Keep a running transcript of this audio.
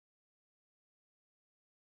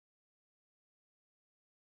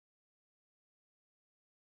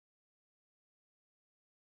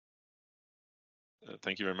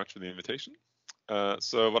Thank you very much for the invitation.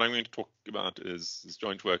 So what I'm going to talk about is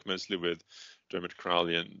joint work mostly with Diarmuid,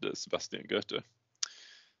 Crowley and Sebastian Goette.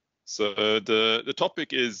 So the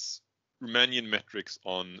topic is Riemannian metrics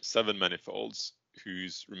on 7 manifolds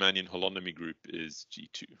whose Riemannian holonomy group is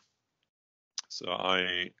G2. So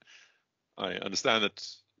I understand that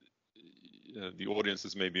the audience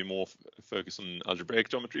is maybe more focused on algebraic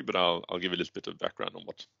geometry, but I'll give a little bit of background on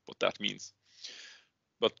what that means.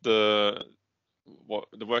 But the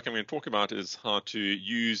work I'm going to talk about is how to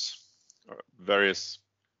use various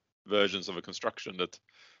versions of a construction that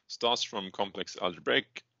starts from complex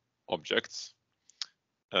algebraic objects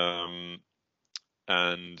and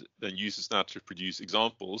then uses that to produce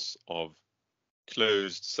examples of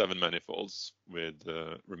closed 7 manifolds with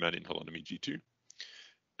Riemannian holonomy G2,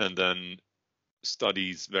 and then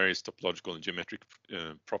studies various topological and geometric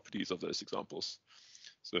properties of those examples.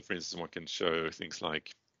 So for instance, one can show things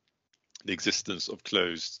like the existence of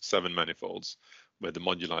closed 7 manifolds where the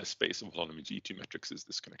moduli space of holonomy G2 metrics is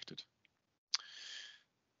disconnected.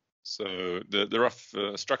 So the rough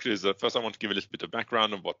structure is that first I want to give a little bit of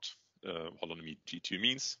background on what holonomy G2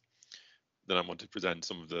 means. Then I want to present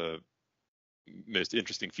some of the most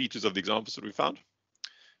interesting features of the examples that we found.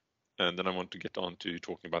 And then I want to get on to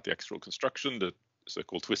talking about the actual construction, the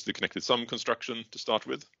so-called twisted connected sum construction to start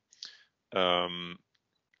with.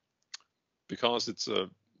 Because it's a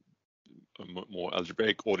more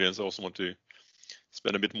algebraic audience, I also want to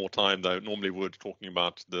spend a bit more time than I normally would talking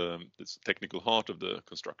about this technical heart of the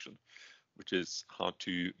construction, which is how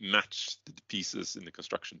to match the pieces in the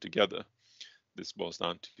construction together. This boils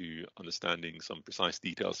down to understanding some precise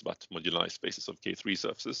details about moduli spaces of K3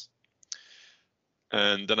 surfaces.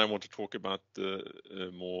 And then I want to talk about the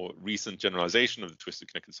more recent generalization of the twisted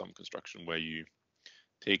connected sum construction, where you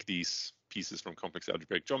take these pieces from complex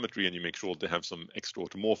algebraic geometry and you make sure they have some extra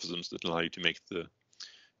automorphisms that allow you to make the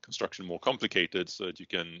construction more complicated so that you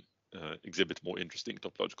can exhibit more interesting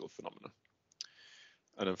topological phenomena.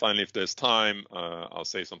 And then finally, if there's time, I'll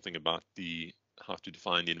say something about how to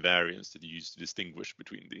define the invariance that you use to distinguish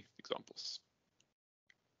between the examples.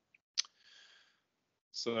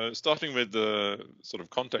 So starting with the sort of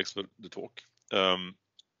context for the talk,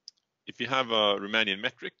 if you have a Riemannian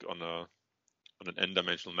metric on an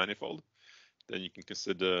n-dimensional manifold, then you can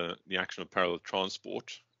consider the action of parallel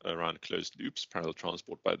transport around closed loops, parallel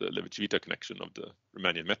transport by the Levi-Civita connection of the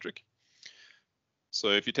Riemannian metric. So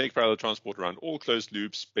if you take parallel transport around all closed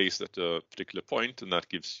loops based at a particular point, and that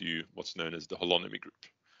gives you what's known as the holonomy group.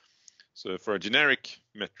 So for a generic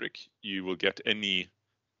metric, you will get any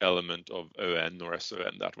element of ON or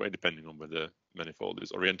SON that way, depending on whether the manifold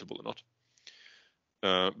is orientable or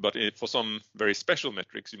not. But for some very special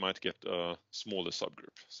metrics, you might get a smaller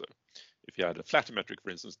subgroup. So if you had a flat metric,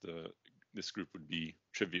 for instance, this group would be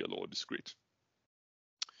trivial or discrete.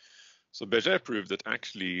 So Berger proved that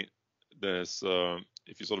actually there's,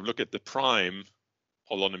 if you sort of look at the prime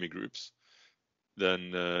holonomy groups,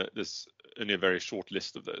 then there's only a very short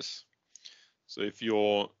list of those. So if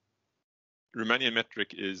your Riemannian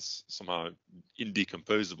metric is somehow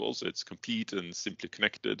indecomposable, so it's complete and simply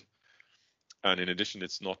connected, and in addition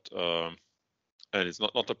it's not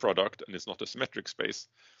a product and it's not a symmetric space,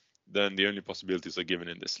 then the only possibilities are given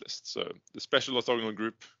in this list. So the special orthogonal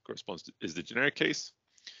group is the generic case,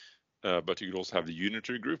 but you could also have the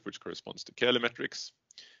unitary group, which corresponds to Kähler metrics.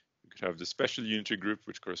 You could have the special unitary group,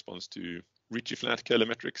 which corresponds to Ricci-flat Kähler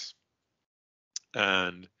metrics.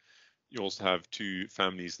 And you also have 2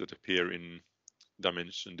 families that appear in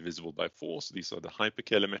dimension divisible by 4. So these are the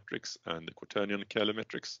hyper-Kähler metrics and the quaternion Kähler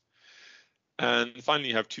metrics. And finally,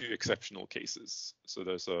 you have 2 exceptional cases. So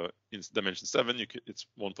there's in dimension 7, it's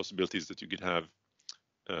one possibility is that you could have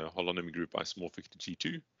a holonomy group isomorphic to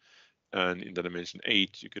G2. And in the dimension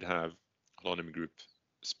 8, you could have holonomy group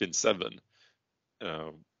spin 7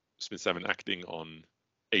 acting on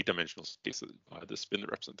 8-dimensional spaces by the spin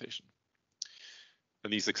representation.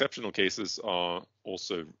 And these exceptional cases are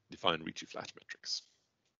also defined Ricci-flat metrics.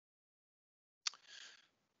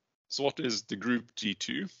 So what is the group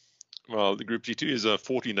G2? Well, the group G2 is a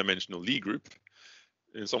 14-dimensional Lie group.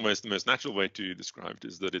 In some ways, the most natural way to describe it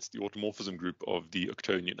is that it's the automorphism group of the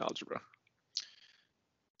Octonian algebra.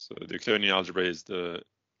 So the Octonian algebra is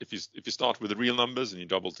if you start with the real numbers and you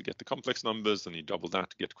double to get the complex numbers, and you double that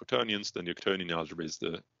to get quaternions, then the Octonian algebra is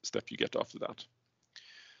the step you get after that.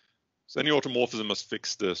 So any automorphism must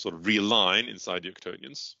fix the sort of real line inside the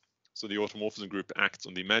Octonians. So the automorphism group acts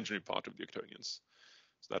on the imaginary part of the Octonians.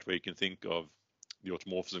 So that way you can think of the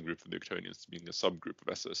automorphism group of the Octonians being a subgroup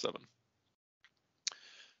of SO7.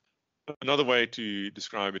 Another way to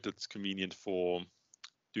describe it that's convenient for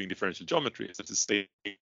doing differential geometry is that the state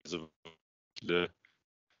of the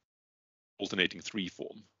alternating 3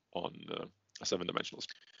 form on a 7-dimensional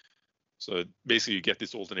space. So basically you get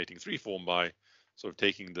this alternating 3 form by sort of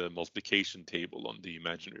taking the multiplication table on the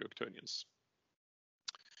imaginary octonions.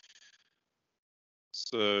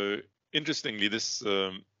 So interestingly, this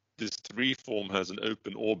 3 form has an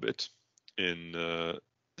open orbit in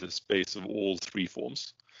the space of all 3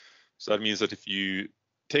 forms. So that means that if you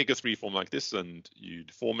take a 3 form like this and you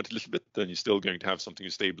deform it a little bit, then you're still going to have something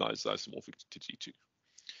to stabilize isomorphic to G2.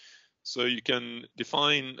 So you can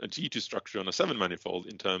define a G2 structure on a 7 manifold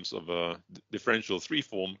in terms of a differential 3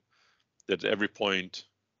 form that at every point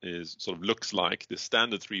is sort of looks like the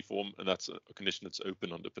standard 3 form, and that's a condition that's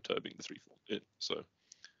open under perturbing the 3 form. So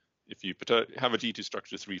if you have a G2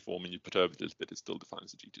 structure 3 form and you perturb it a little bit, it still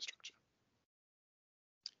defines the G2 structure.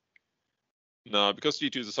 Now, because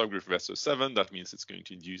G2 is a subgroup of SO7, that means it's going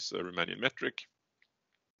to induce a Riemannian metric.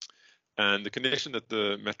 And the condition that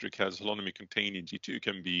the metric has holonomy contained in G2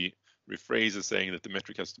 can be rephrased as saying that the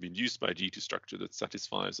metric has to be induced by a G2 structure that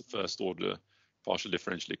satisfies a first-order partial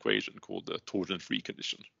differential equation called the torsion-free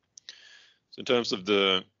condition. So in terms of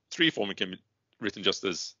the 3 form, it can be written just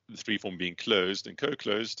as the 3 form being closed and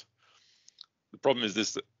co-closed. The problem is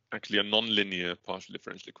this is actually a nonlinear partial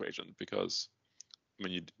differential equation, because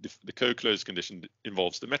when the co-closed condition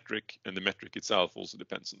involves the metric, and the metric itself also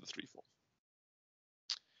depends on the 3 form.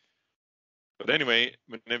 But anyway,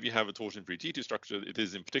 whenever you have a torsion-free G2 structure, it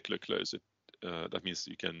is in particular closed. That means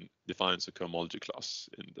you can define a cohomology class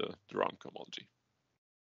in the Diarmuid cohomology.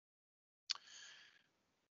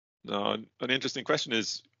 Now, an interesting question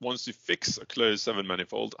is, once you fix a closed 7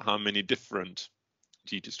 manifold, how many different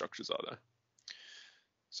G2 structures are there?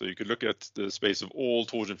 So you could look at the space of all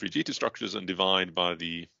torsion-free G2 structures and divide by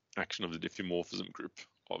the action of the diffeomorphism group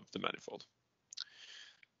of the manifold.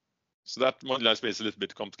 So that moduli space is a little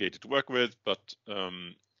bit complicated to work with, but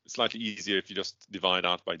it's slightly easier if you just divide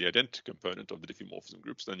out by the identity component of the diffeomorphism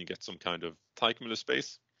groups. Then you get some kind of Teichmuller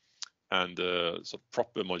space, and sort of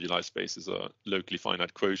proper moduli space is a locally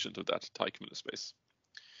finite quotient of that Teichmuller space.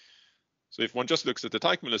 So if one just looks at the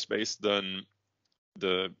Teichmuller space, then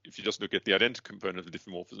if you just look at the identity component of the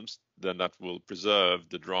diffeomorphisms, then that will preserve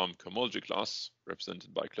the Diarmuid cohomology class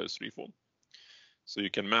represented by closed 3 form. So you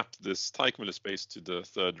can map this Teichmuller space to the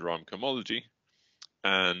third Diarmuid cohomology,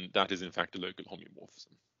 and that is in fact a local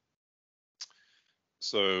homeomorphism.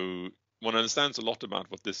 So one understands a lot about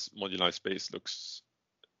what this moduli space looks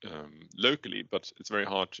locally, but it's very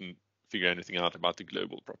hard to figure anything out about the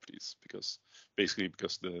global properties, because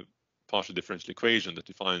the partial differential equation that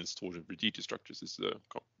defines torsion-free G2 structures is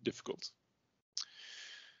difficult.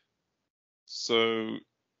 So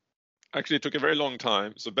actually it took a very long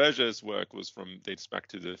time. So Berger's work dates back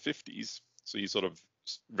to the 50s. So he sort of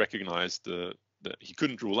recognized that he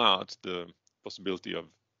couldn't rule out the possibility of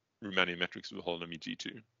Riemannian metrics with holonomy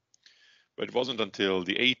G2. But it wasn't until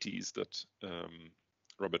the 80s that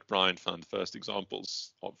Robert Bryant found the first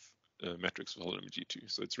examples of metrics with holonomy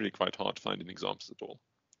G2. So it's really quite hard to find any examples at all.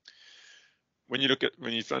 When you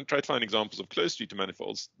try to find examples of closed G2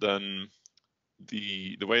 manifolds, then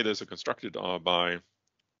the way those are constructed are by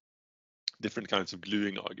different kinds of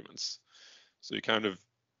gluing arguments. So you kind of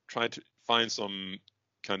try to find some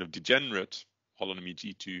kind of degenerate holonomy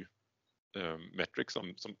G2 metric,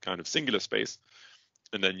 some kind of singular space,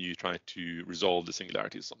 and then you try to resolve the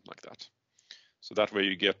singularities, something like that. So that way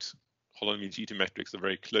you get holonomy G2 metrics that are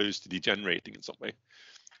very close to degenerating in some way.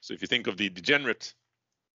 So if you think of the degenerate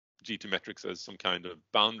G2 metrics as some kind of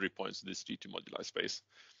boundary points to this G2 moduli space,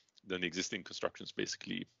 then the existing constructions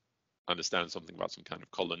basically understand something about some kind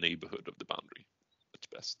of color neighborhood of the boundary at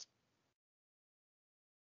best.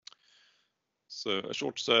 So a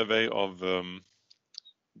short survey of the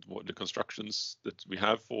constructions that we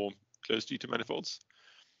have for closed G2 manifolds.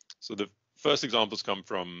 So the first examples come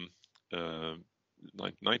from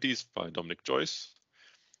 1990s by Dominic Joyce.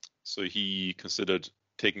 So he considered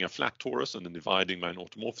taking a flat torus and then dividing by an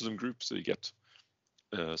automorphism group, so you get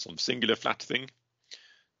some singular flat thing.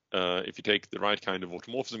 If you take the right kind of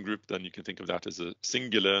automorphism group, then you can think of that as a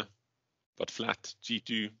singular but flat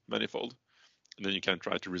G2 manifold, and then you can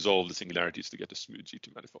try to resolve the singularities to get a smooth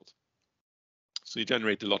G2 manifold. So you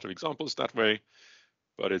generate a lot of examples that way,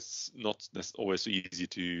 but it's not always so easy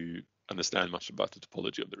to understand much about the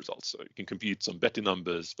topology of the results. So you can compute some Betti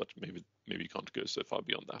numbers, but maybe you can't go so far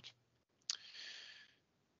beyond that.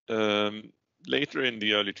 Later in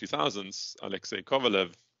the early 2000s, Alexei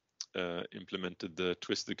Kovalev implemented the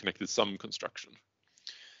twisted connected sum construction.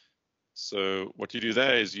 So what you do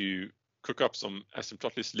there is you cook up some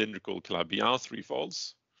asymptotically cylindrical Calabi-Yau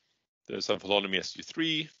threefolds. Those have holonomy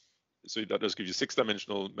SU3. So that does give you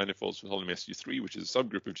 6-dimensional manifolds with holonomy SU3, which is a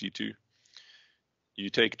subgroup of G2. you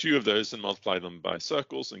take two of those and multiply them by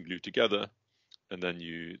circles and glue together, and then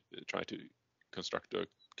you try to construct a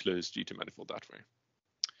closed G2 manifold that way.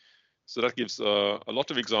 So that gives a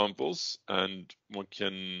lot of examples, and one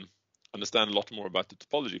can understand a lot more about the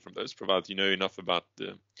topology from those, provided you know enough about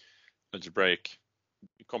the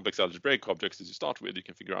complex algebraic objects as you start with. You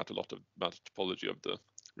can figure out a lot about the topology of the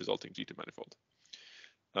resulting G2 manifold.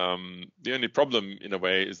 The only problem, in a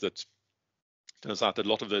way, is that it turns out that a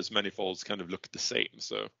lot of those manifolds kind of look the same.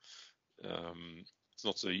 So it's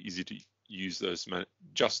not so easy to use those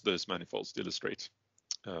just those manifolds to illustrate,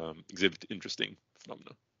 exhibit interesting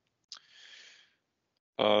phenomena.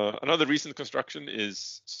 Another recent construction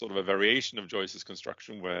is sort of a variation of Joyce's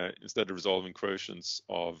construction, where instead of resolving quotients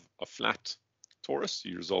of a flat torus,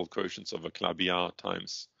 you resolve quotients of a Clabia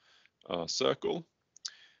times circle.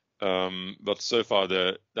 But so far,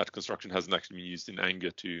 that construction hasn't actually been used in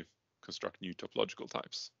anger to construct new topological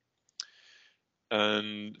types.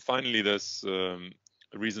 And finally, there's this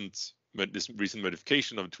recent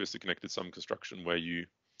modification of twisted connected sum construction, where you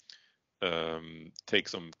take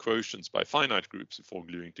some quotients by finite groups before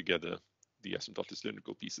gluing together the asymptotically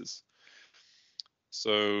cylindrical pieces.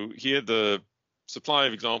 So here, the supply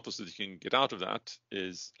of examples that you can get out of that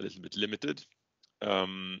is a little bit limited,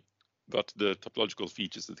 but the topological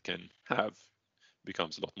features that it can have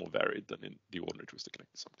becomes a lot more varied than in the ordinary twisted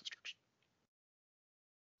connected sum construction.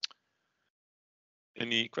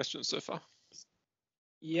 Any questions so far?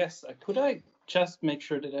 Yes, could I just make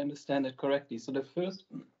sure that I understand it correctly? So the first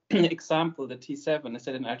example, the T7, is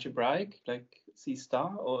it an algebraic, like C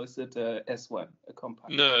star, or is it a S1, a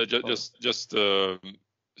compact? No, just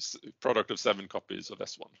product of 7 copies of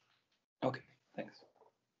S1. Okay, thanks.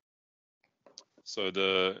 So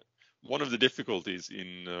one of the difficulties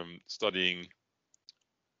in studying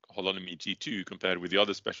holonomy G2 compared with the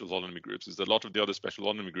other special holonomy groups is that a lot of the other special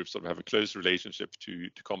holonomy groups sort of have a close relationship to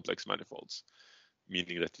complex manifolds,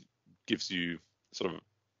 meaning that it gives you sort of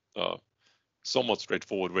a somewhat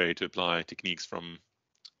straightforward way to apply techniques from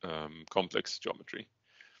complex geometry.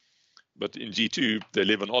 But in G2, they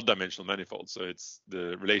live on odd dimensional manifolds, so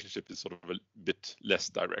the relationship is sort of a bit less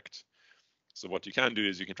direct. So what you can do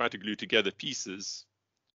is you can try to glue together pieces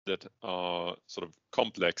that are sort of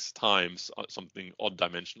complex times something odd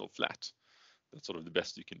dimensional flat. That's sort of the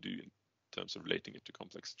best you can do in terms of relating it to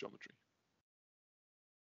complex geometry.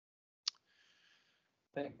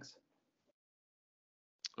 Thanks.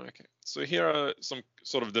 Okay, so here are some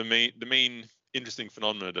sort of the main interesting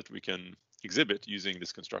phenomena that we can exhibit using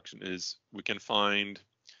this construction is we can find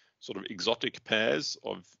sort of exotic pairs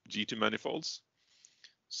of G2 manifolds.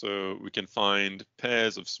 So we can find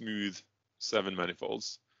pairs of smooth 7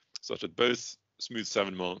 manifolds, such that both smooth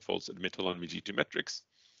 7 manifolds admit holonomy G2 metrics,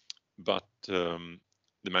 but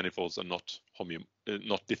the manifolds are not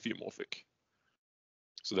diffeomorphic.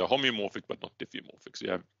 So they're homeomorphic, but not diffeomorphic. So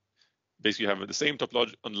you have basically have the same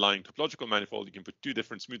underlying topological manifold. You can put 2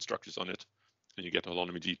 different smooth structures on it, and you get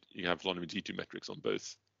holonomy you have holonomy G2 metrics on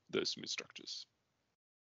both those smooth structures.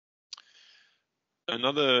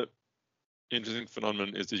 Another interesting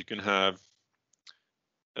phenomenon is that you can have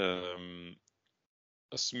a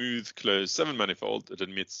smooth closed 7 manifold that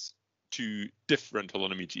admits 2 different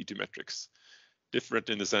holonomy G2 metrics. Different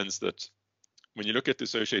in the sense that when you look at the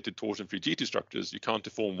associated torsion-free G2 structures, you can't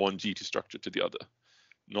deform one G2 structure to the other,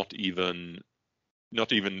 not even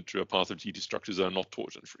to a path of G2 structures that are not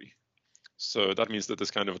torsion-free. So that means that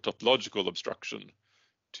there's kind of a topological obstruction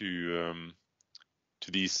to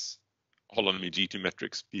these holonomy G2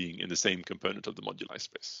 metrics being in the same component of the moduli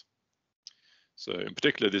space. So in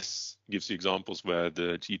particular, this gives you examples where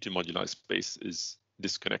the G2 moduli space is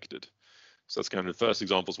disconnected. So that's kind of the first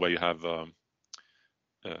examples where you have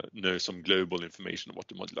know some global information of what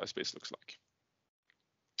the moduli space looks like.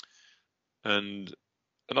 And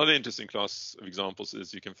another interesting class of examples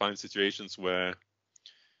is you can find situations where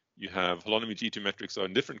you have holonomy G2 metrics are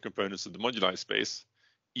in different components of the moduli space,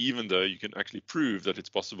 even though you can actually prove that it's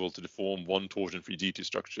possible to deform one torsion-free G2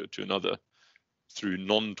 structure to another through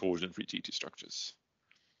non-torsion-free G2 structures.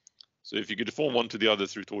 So if you could deform one to the other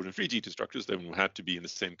through torsion-free G2 structures, they would have to be in the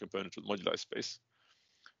same component of the moduli space.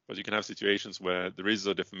 But you can have situations where there is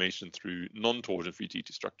a deformation through non-torsion-free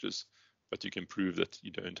G2 structures, but you can prove that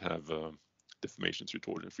you don't have deformation through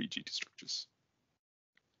torsion-free G2 structures.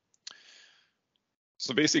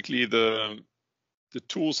 So basically, the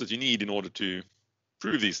tools that you need in order to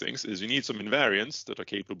prove these things is you need some invariants that are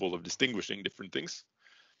capable of distinguishing different things.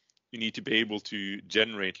 You need to be able to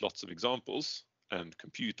generate lots of examples and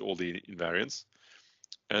compute all the invariants.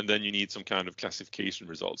 And then you need some kind of classification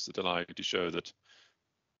results that allow you to show that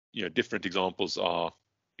different examples are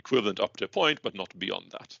equivalent up to a point, but not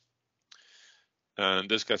beyond that. And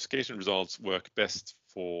those classification results work best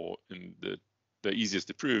for they're easiest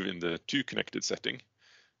to prove in the two connected setting,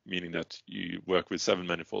 meaning that you work with 7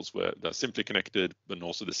 manifolds where they're simply connected, but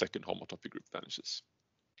also the second homotopy group vanishes.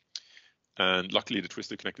 And luckily, the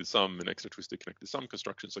twisted connected sum and extra twisted connected sum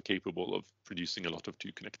constructions are capable of producing a lot of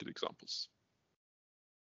two connected examples.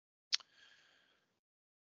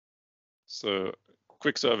 So,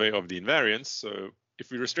 quick survey of the invariance. So, if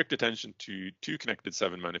we restrict attention to two connected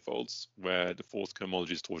 7 manifolds where the fourth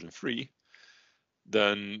cohomology is torsion-free,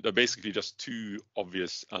 then there are basically just two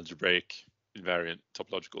obvious algebraic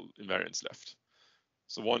topological invariants left.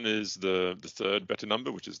 So one is the third Bethe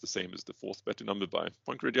number, which is the same as the fourth Bethe number by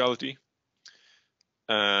point radiality.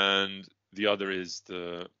 And the other is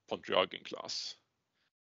the Pontryagin class.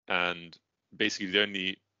 And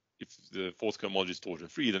basically if the fourth cohomology is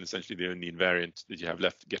torsion-free, then essentially the only invariant that you have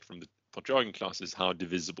left to get from the Pontryagin class is how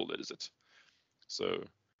divisible is it. So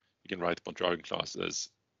you can write the Pontryagin class as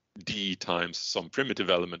D times some primitive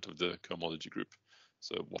element of the cohomology group.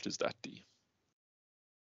 So what is that D?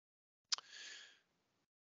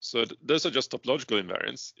 So those are just topological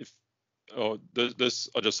invariants. Those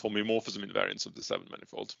are just homeomorphism invariants of the 7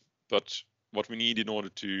 manifold. But what we need in order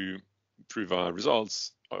to prove our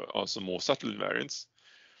results are some more subtle invariants.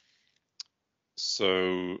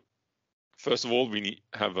 So first of all, we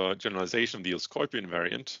have a generalization of the Ilse-Kuiper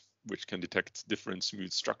invariant, which can detect different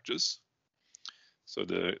smooth structures. So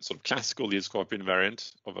the sort of classical Ilse-Kuiper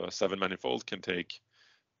invariant of a 7 manifold can take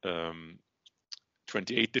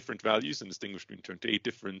 28 different values and distinguish between 28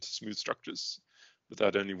 different smooth structures. But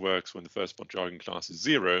that only works when the first Pontryagin class is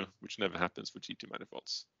 0, which never happens for G2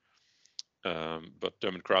 manifolds. But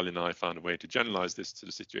Dermot Crowley and I found a way to generalize this to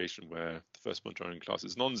the situation where the first Pontryagin class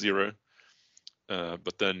is non-zero,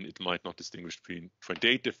 but then it might not distinguish between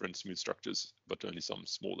 28 different smooth structures, but only some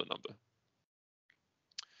smaller number.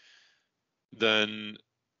 Then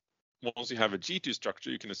once you have a G2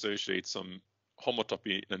 structure, you can associate some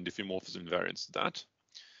homotopy and diffeomorphism invariants to that.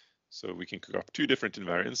 So we can cook up two different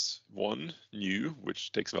invariants, one nu,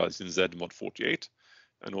 which takes values in Z mod 48,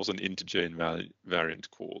 and also an integer invariant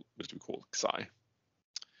which we call xi.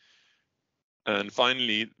 And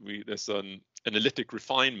finally, there's an analytic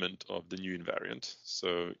refinement of the new invariant.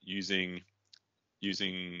 So using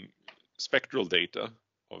spectral data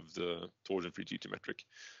of the torsion-free G2 metric,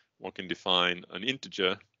 one can define an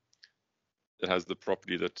integer that has the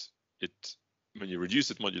property that when you reduce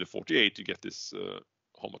it modulo 48, you get this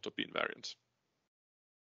homotopy invariant.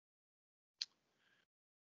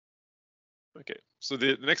 Okay, so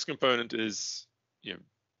the next component is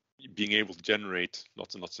being able to generate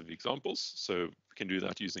lots and lots of examples. So we can do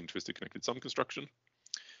that using twisted connected sum construction.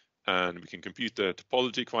 And we can compute the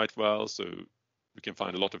topology quite well. So we can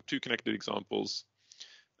find a lot of two connected examples.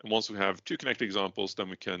 And once we have two connected examples, then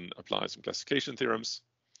we can apply some classification theorems,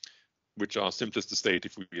 which are simplest to state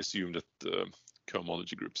if we assume that the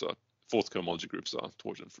fourth cohomology groups are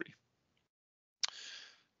torsion-free.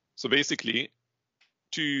 So basically,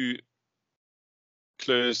 two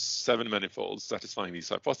closed 7 manifolds satisfying these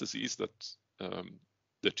hypotheses that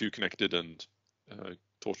the two connected and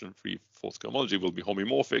torsion-free fourth cohomology will be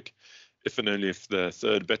homeomorphic if and only if the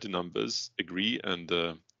third Bethe numbers agree and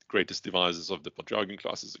the greatest divisors of the Pontryagin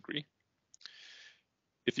classes agree.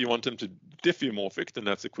 If you want them to diffeomorphic, then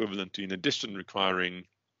that's equivalent to, in addition, requiring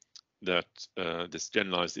that this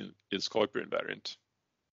generalized Ilse-Kuiper invariant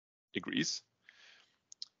agrees.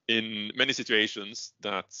 In many situations,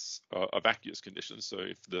 that's a vacuous condition. So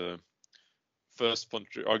if the first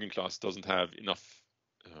Pontryagin class doesn't have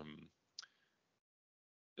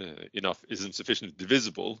isn't sufficiently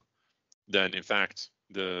divisible, then in fact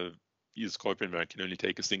the Ilse-Kuiper invariant can only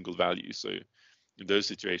take a single value. So in those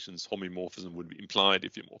situations, homeomorphism would be implied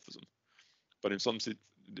diffeomorphism. But in some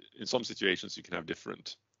situations, you can have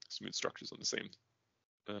different smooth structures on the same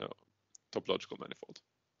topological manifold.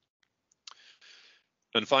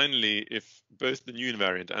 And finally, if both the new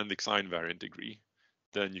invariant and the xi invariant agree,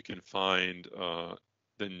 then you can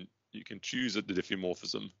choose the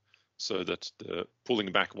diffeomorphism so that the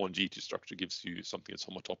pulling back one G2 structure gives you something that's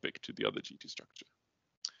homotopic to the other G2 structure.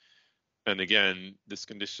 And again, this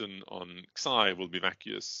condition on xi will be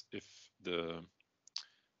vacuous if the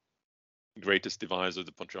greatest divisor of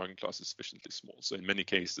the Pontryagin class is sufficiently small. So in many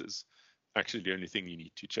cases, actually the only thing you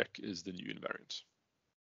need to check is the new invariant.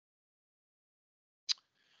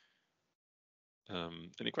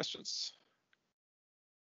 Any questions?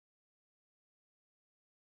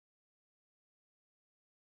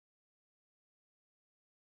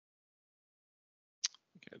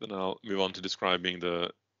 Okay, then I'll move on to describing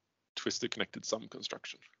the twisted connected sum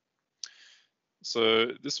construction. So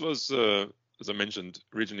this was as I mentioned,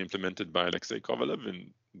 originally implemented by Alexei Kovalev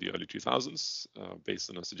in the early 2000s, based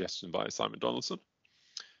on a suggestion by Simon Donaldson.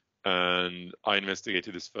 And I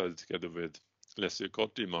investigated this further together with Alessio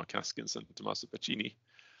Goette, Mark Haskins, and Tommaso Pacini.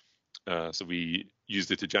 So we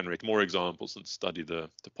used it to generate more examples and study the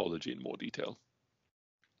topology in more detail.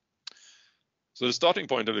 So the starting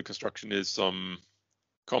point of the construction is some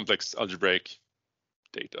complex algebraic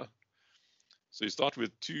data. So you start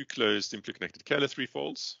with two closed simply connected Kähler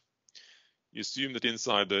threefolds. You assume that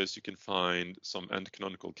inside those you can find some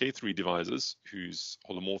n-canonical K3 divisors whose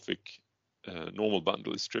holomorphic normal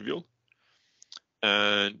bundle is trivial.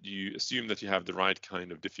 And you assume that you have the right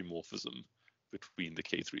kind of diffeomorphism between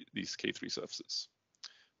these K3 surfaces,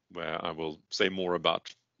 where I will say more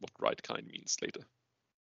about what right kind means later.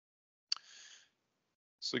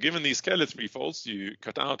 So given these Kähler threefolds, you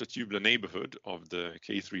cut out a tubular neighborhood of the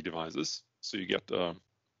K3 divisors. So you get a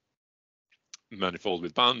manifold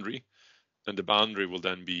with boundary, and the boundary will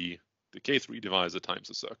then be the K3 divisor times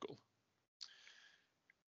a circle.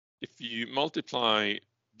 If you multiply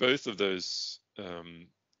both of those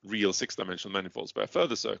real six-dimensional manifolds by a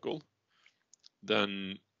further circle,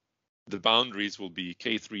 then the boundaries will be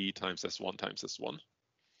K3 times S1 times S1.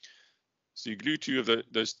 So you glue two of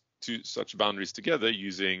those two such boundaries together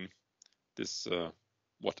using this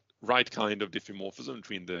right kind of diffeomorphism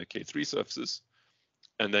between the K3 surfaces,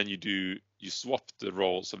 and then you swap the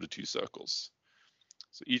roles of the two circles.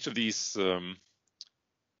 So each of these, when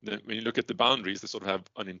you look at the boundaries, they sort of have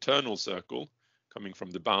an internal circle coming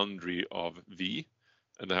from the boundary of V,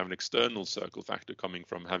 and they have an external circle factor coming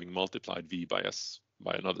from having multiplied V by S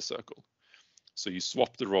by another circle. So you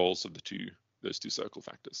swap the roles of those two circle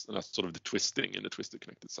factors, and that's sort of the twisting in the twisted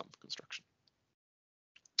connected sum construction.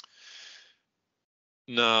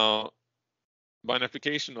 Now, by an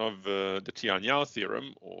application of the Diarmuid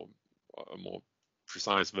theorem, or a more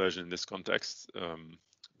precise version in this context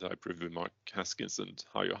that I proved with Mark Haskins and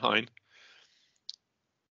Hajo Hein,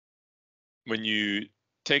 when you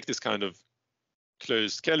take this kind of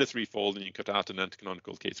closed Kähler threefold and you cut out an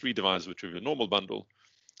n-canonical K3 divisor with trivial normal bundle,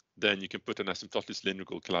 then you can put an asymptotically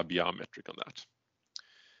cylindrical Calabi-Yau metric on that.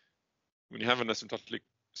 When you have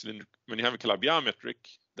a Calabi-Yau metric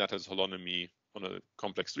that has holonomy on a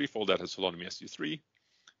complex threefold, that has holonomy SU3.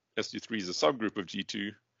 SU3 is a subgroup of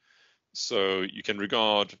G2, so you can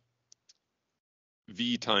regard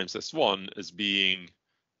V times S1 as being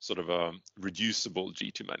sort of a reducible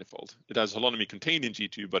G2 manifold. It has holonomy contained in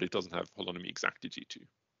G2, but it doesn't have holonomy exactly G2.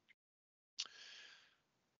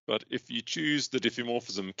 But if you choose the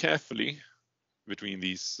diffeomorphism carefully between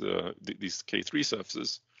these K3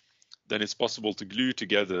 surfaces, then it's possible to glue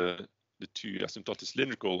together the two asymptotic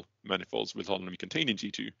cylindrical manifolds with holonomy contained in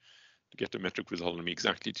G2 to get a metric with holonomy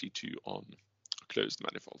exactly G2 on a closed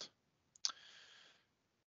manifold.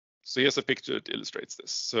 So here's a picture that illustrates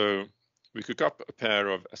this. So we cook up a pair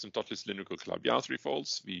of asymptotically cylindrical Calabi-Yau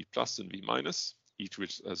threefolds, V plus and V minus, each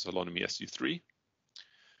which has holonomy SU3.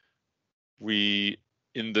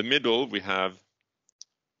 In the middle, we have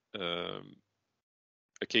a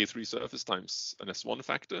K3 surface times an S1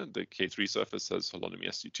 factor. The K3 surface has holonomy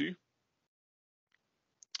SU2.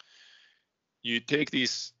 You take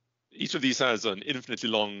these, each of these has an infinitely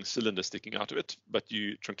long cylinder sticking out of it, but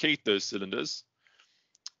you truncate those cylinders,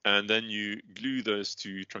 and then you glue those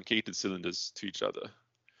two truncated cylinders to each other.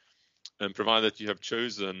 And provided you have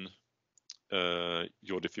chosen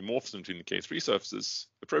your diffeomorphism between the K3 surfaces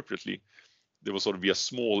appropriately, there will sort of be a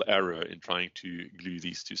small error in trying to glue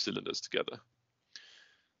these two cylinders together.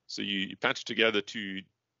 So you patch together you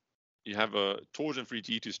have a torsion-free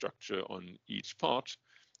G2 structure on each part.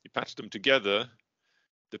 You patch them together.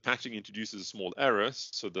 The patching introduces a small error,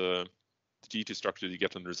 so the G2 structure you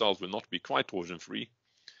get on the result will not be quite torsion-free.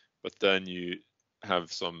 But then you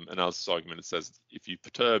have some analysis argument that says if you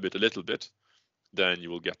perturb it a little bit, then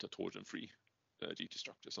you will get a torsion-free G2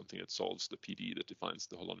 structure, something that solves the PD that defines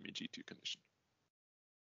the holonomy G2 condition.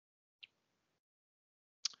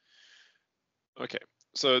 Okay,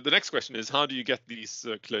 so the next question is, how do you get these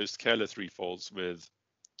closed Kähler threefolds with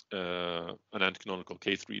an n-canonical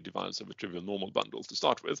K3 divisor of a trivial normal bundle to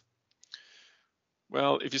start with?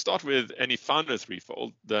 Well, if you start with any Fano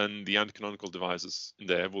threefold, then the n-canonical divisors in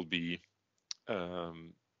there will be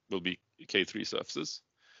K3 surfaces.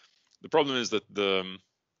 The problem is that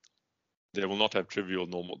they will not have trivial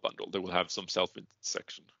normal bundle. They will have some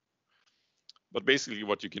self-intersection. But basically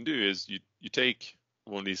what you can do is you take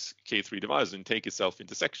one of these K3 divisors and take a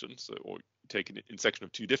self-intersection, or take an intersection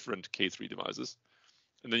of two different K3 divisors,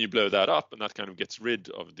 and then you blow that up, and that kind of gets rid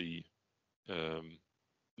of the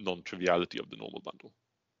non-triviality of the normal bundle.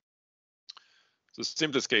 So the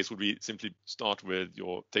simplest case would be simply start with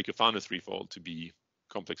take your Fano threefold to be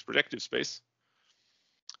complex projective space.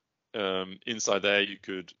 Inside there, you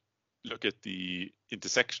could look at the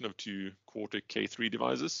intersection of two quartic K3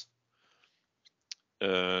 divisors.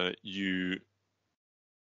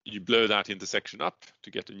 You blow that intersection up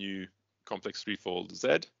to get a new complex threefold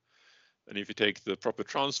Z. And if you take the proper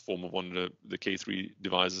transform of one of the K3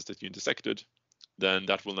 divisors that you intersected, then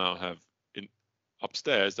that will now have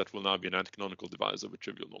upstairs, that will now be an anticanonical divisor with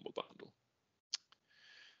trivial normal bundle.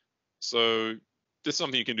 So this is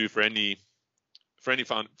something you can do for pretty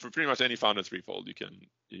much any Fano threefold. You can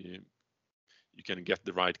get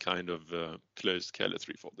the right kind of closed Keller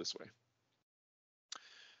threefold this way.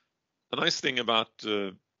 A nice thing about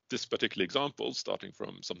this particular example, starting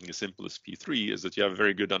from something as simple as P3, is that you have a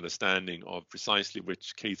very good understanding of precisely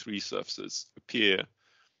which K3 surfaces appear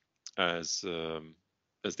as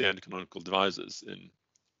the anticanonical divisors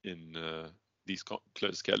in these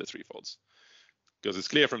closed Keller threefolds. Because it's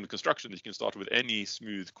clear from the construction that you can start with any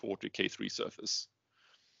smooth quartic K3 surface.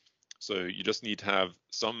 So you just need to have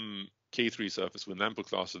some K3 surface with an ample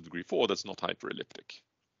class of degree 4 that's not hyperelliptic.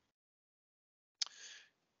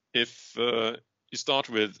 If you start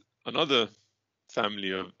with another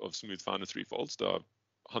family of smooth Fano threefolds, there are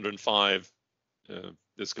 105,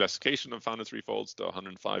 there's classification of Fano threefolds, there are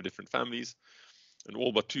 105 different families, and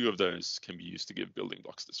all but 2 of those can be used to give building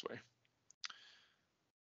blocks this way.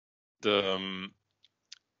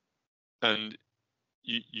 And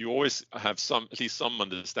you always have at least some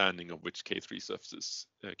understanding of which K3 surfaces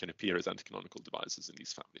can appear as anticanonical divisors in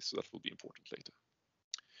these families, so that will be important later.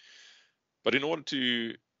 But in order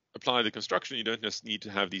to apply the construction, you don't just need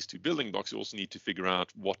to have these 2 building blocks, you also need to figure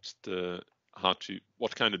out what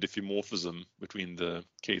kind of diffeomorphism between the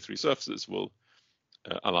K3 surfaces will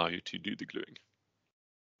allow you to do the gluing.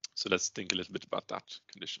 So let's think a little bit about that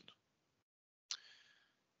condition.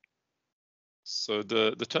 So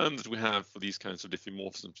the term that we have for these kinds of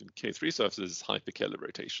diffeomorphisms in K3 surfaces is hyperkeller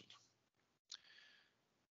rotation.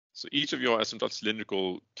 So each of your asymptotic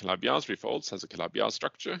cylindrical Calabi-Yau threefolds has a Calabi-Yau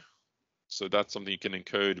structure. So that's something you can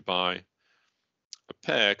encode by a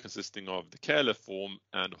pair consisting of the Keller form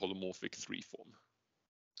and holomorphic 3 form.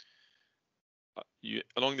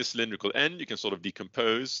 Along the cylindrical end, you can sort of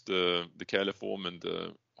decompose the Keller form and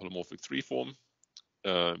the holomorphic 3 form.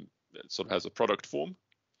 It sort of has a product form.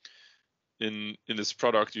 In this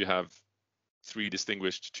product, you have 3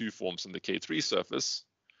 distinguished 2 forms on the K3 surface.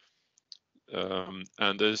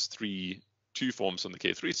 And those 3 2 forms on the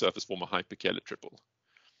K3 surface form a hyperkeller triple.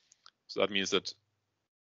 So that means that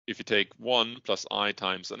if you take one plus I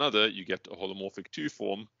times another, you get a holomorphic 2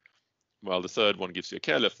 form, while the third one gives you a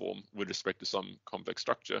Keller form with respect to some complex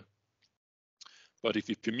structure. But if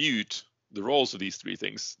you commute the roles of these 3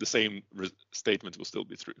 things, the same statement will still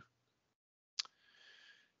be true.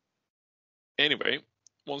 Anyway,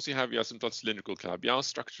 once you have your asymptotic cylindrical Calabi-Yau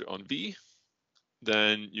structure on V,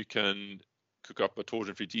 then you can cook up a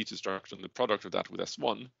torsion-free G2 structure and the product of that with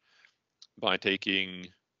S1 by taking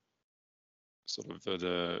sort of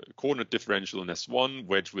the coordinate differential in S1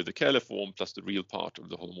 wedged with the Keller form plus the real part of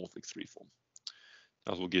the holomorphic 3 form.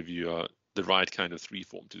 That will give you the right kind of 3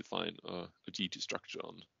 form to define a G2 structure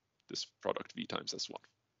on this product V times S1.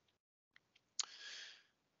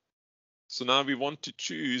 So now we want to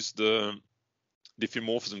choose the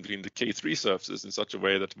diffeomorphism between the K3 surfaces in such a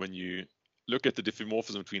way that when you look at the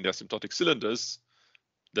diffeomorphism between the asymptotic cylinders,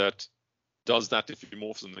 that does that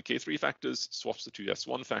diffeomorphism the K3 factors, swaps the 2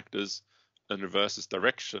 S1 factors, and reverses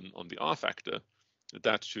direction on the R factor,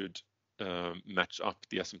 that should match up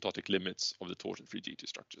the asymptotic limits of the torsion-free G2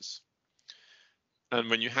 structures. And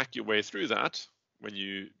when you hack your way through that, when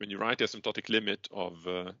you write the asymptotic limit of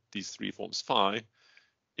these 3 forms phi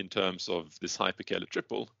in terms of this hyperkeller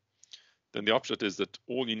triple, then the upshot is that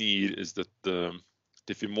all you need is that the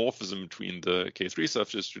diffeomorphism between the K3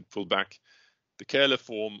 surfaces should pull back the Keller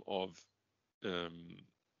form of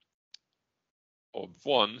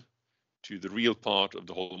 1 to the real part of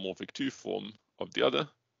the holomorphic 2 form of the other.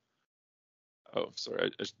 Oh,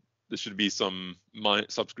 sorry, there should be some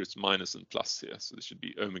subscripts minus and plus here. So there should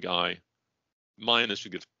be omega I minus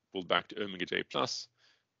should get pulled back to omega j plus,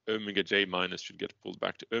 omega j minus should get pulled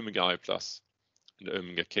back to omega I plus, and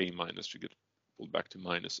omega k minus should get pulled back to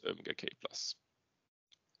minus omega k plus.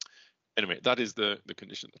 Anyway, that is the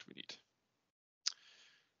condition that we need.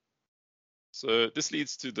 So this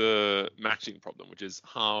leads to the matching problem, which is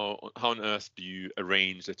how on earth do you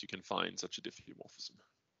arrange that you can find such a diffeomorphism?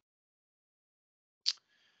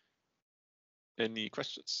 Any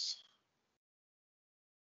questions?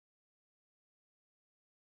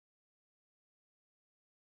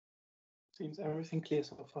 Seems everything clear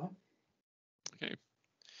so far. Okay,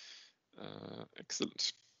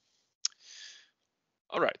 excellent.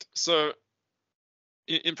 All right, so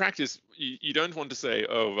in practice, you don't want to say,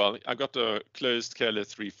 oh, well, I've got a closed Keller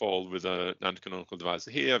threefold with an anticanonical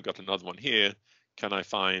divisor here, I've got another one here. Can I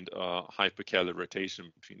find a hyperkähler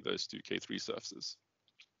rotation between those two K3 surfaces?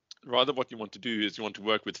 Rather, what you want to do is you want to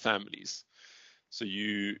work with families. So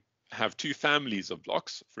you have two families of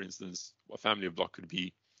blocks. For instance, a family of block could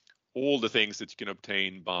be all the things that you can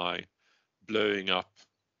obtain by blowing up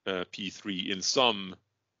P3 in some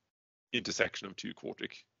intersection of two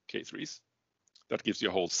quartic K3s. That gives you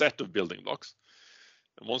a whole set of building blocks.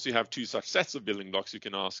 And once you have two such sets of building blocks, you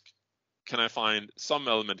can ask, can I find some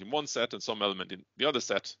element in one set and some element in the other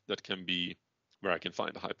set that can be where I can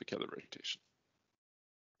find a hyperkähler rotation?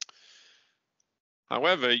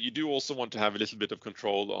 However, you do also want to have a little bit of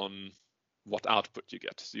control on what output you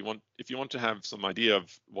get. So if you want to have some idea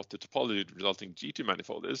of what the topology resulting G2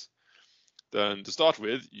 manifold is, then to start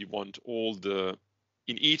with, you want in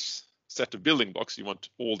each set of building blocks, you want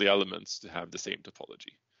all the elements to have the same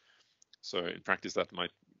topology. So in practice, that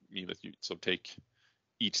might mean that you sort of take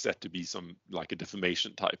each set to be like a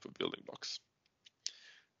deformation type of building blocks.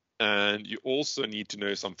 And you also need to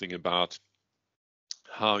know something about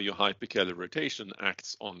how your hyperkähler rotation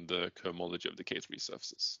acts on the cohomology of the K3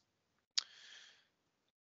 surfaces.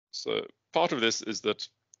 So part of this is that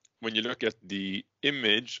when you look at the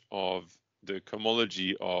image of the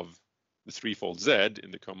cohomology of the threefold Z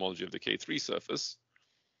in the cohomology of the K3 surface,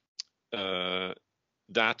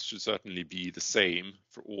 that should certainly be the same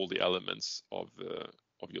for all the elements of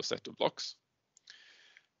your set of blocks.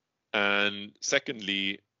 And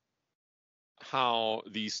secondly, how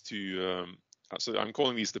these two, so I'm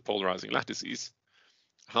calling these the polarizing lattices,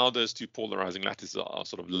 how those two polarizing lattices are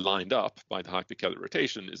sort of lined up by the hyperkähler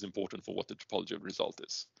rotation is important for what the topology of the result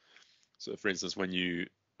is. So for instance, when you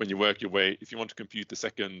work your way, if you want to compute the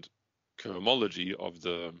second cohomology of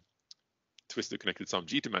the twisted connected sum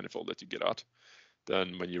G2 manifold that you get out,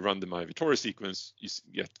 then when you run the Vittori sequence,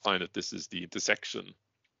 you find that this is the intersection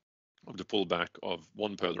of the pullback of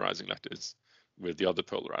one polarizing lattice with the other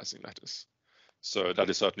polarizing lattice. So that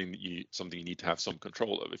is certainly something you need to have some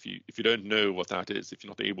control of. If you don't know what that is, if you're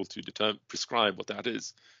not able to prescribe what that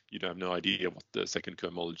is, you have no idea what the second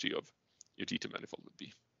cohomology of your G2 manifold would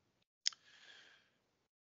be.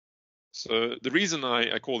 So the reason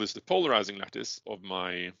I call this the polarizing lattice of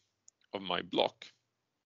my block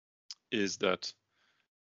is that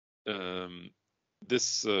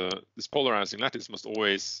this polarizing lattice must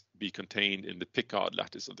always be contained in the Picard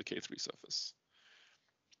lattice of the K3 surface.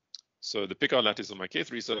 So the Picard lattice of my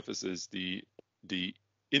K3 surface is the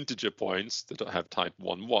integer points that have type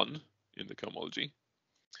 1, 1 in the cohomology.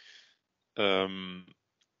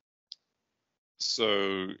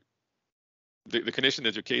 So the condition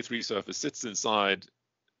that your K3 surface sits inside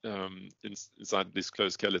this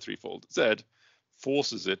closed Keller threefold Z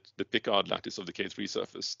forces the Picard lattice of the K3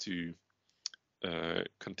 surface to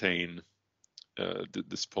contain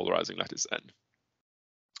this polarizing lattice N.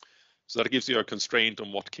 So that gives you a constraint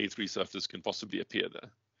on what K3 surfaces can possibly appear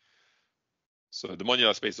there. So the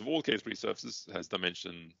modular space of all K3 surfaces has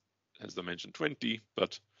dimension 20,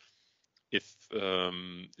 but if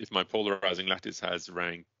my polarizing lattice has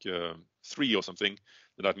rank 3 or something,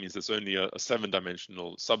 then that means there's only a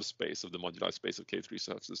 7-dimensional subspace of the modular space of K3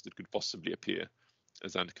 surfaces that could possibly appear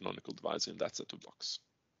as anticanonical divisor in that set of blocks.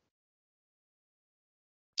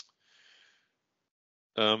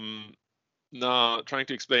 Now, trying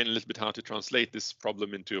to explain a little bit how to translate this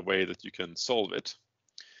problem into a way that you can solve it.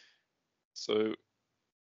 So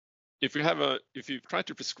if you try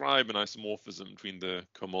to prescribe an isomorphism between the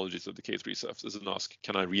cohomologies of the K3 surfaces and ask,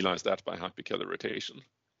 can I realize that by hyperkähler rotation?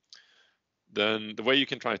 Then the way you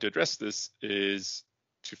can try to address this is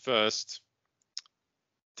to first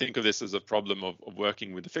think of this as a problem of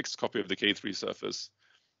working with a fixed copy of the K3 surface,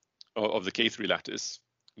 of the K3 lattice,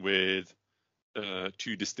 with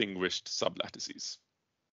two distinguished sublattices.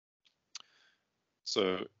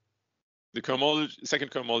 So the second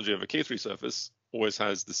cohomology of a K3 surface always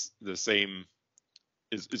has is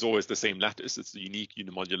always the same lattice. It's the unique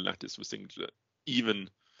unimodular lattice with signature, even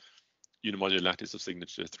unimodular lattice of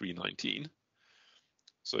signature 319.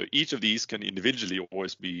 So each of these can individually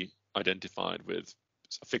always be identified with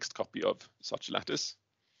a fixed copy of such a lattice.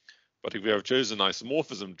 But if we have chosen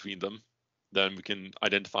isomorphism between them, then we can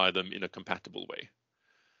identify them in a compatible way.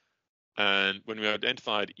 And when we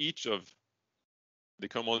identified each of the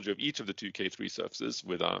cohomology of each of the two K3 surfaces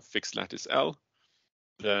with our fixed lattice L,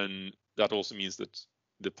 then that also means that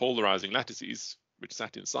the polarizing lattices, which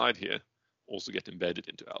sat inside here, also get embedded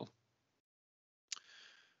into L.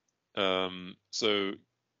 So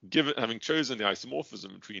given having chosen the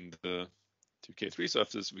isomorphism between the two K3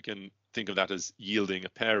 surfaces, we can think of that as yielding a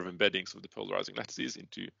pair of embeddings of the polarizing lattices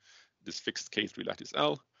into this fixed K3 lattice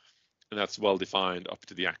L, and that's well defined up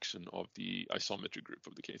to the action of the isometry group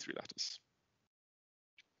of the K3 lattice.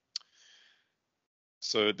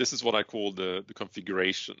 So this is what I call the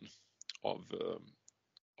configuration of the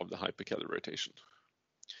hyperkähler rotation.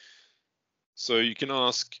 So you can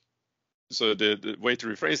ask, so the way to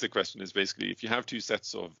rephrase the question is basically, if you have two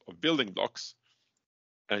sets of building blocks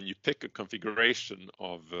and you pick a configuration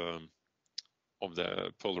of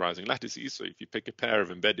the polarizing lattices, so if you pick a pair of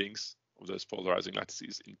embeddings of those polarizing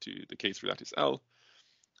lattices into the K3 lattice L,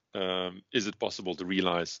 is it possible to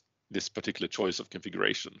realize this particular choice of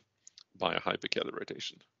configuration by a hyperkähler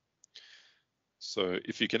rotation? So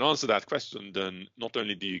if you can answer that question, then not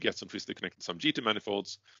only do you get some twisted connected sum G2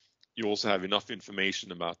 manifolds, you also have enough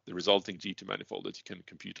information about the resulting G2 manifold that you can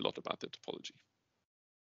compute a lot about the topology.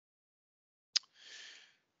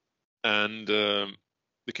 And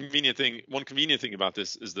one convenient thing about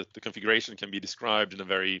this is that the configuration can be described in a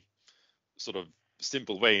very sort of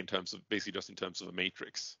simple way in terms of basically just in terms of a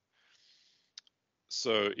matrix.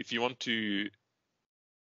 So if you want to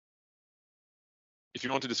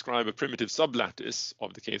describe a primitive sublattice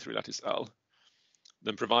of the K3 lattice L,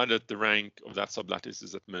 then provided the rank of that sublattice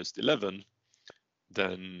is at most 11,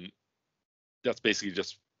 then that's basically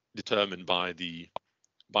just determined by the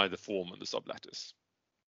form on the sublattice.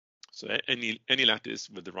 So any lattice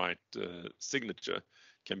with the right signature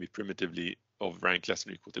can be primitively of rank less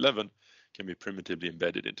than or equal to 11, can be primitively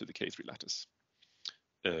embedded into the K3 lattice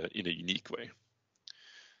in a unique way.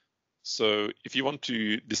 So if you want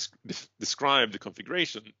to describe the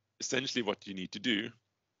configuration, essentially what you need to do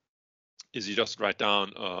is you just write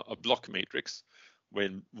down a block matrix where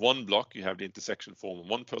in one block you have the intersection form of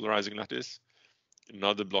one polarizing lattice, in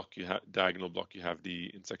another block you have diagonal block you have the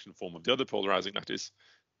intersection form of the other polarizing lattice,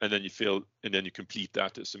 and then you complete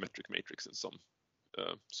that as a symmetric matrix in some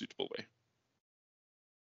suitable way.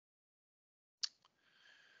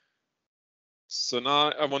 So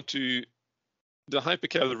now I want to, the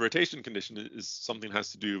hyperkähler rotation condition is something that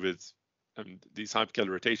has to do with, and these hyperkähler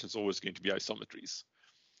rotations are always going to be isometries.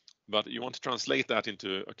 But you want to translate that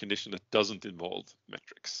into a condition that doesn't involve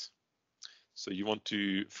metrics. So you want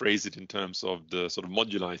to phrase it in terms of the sort of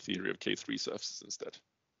moduli theory of K3 surfaces instead.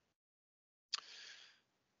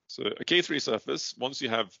 So a K3 surface, once you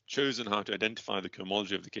have chosen how to identify the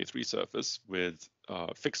cohomology of the K3 surface with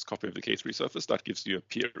a fixed copy of the K3 surface, that gives you a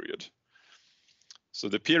period. So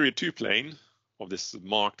the period 2 plane of this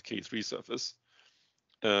marked K3 surface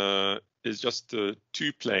is just the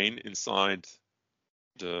 2 plane inside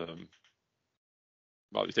the,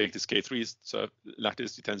 well, you take this K3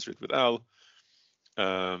 lattice, you tensor it with L,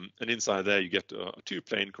 and inside there you get a 2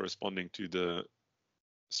 plane corresponding to the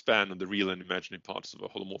span of the real and imaginary parts of a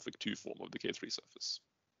holomorphic 2 form of the K3 surface.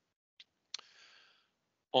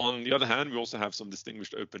 On the other hand, we also have some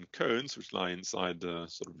distinguished open cones which lie inside the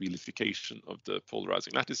sort of realification of the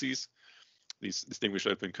polarizing lattices. These distinguished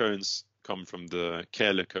open cones come from the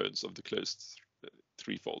Kähler cones of the closed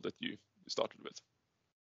threefold that you started with.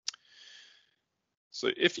 So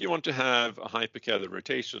if you want to have a hyperkähler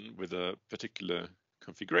rotation with a particular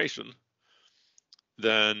configuration,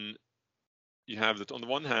 then you have that on the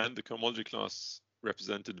one hand, the cohomology class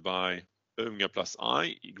represented by omega plus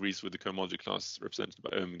I agrees with the cohomology class represented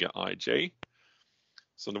by omega ij.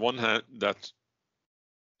 So on the one hand, that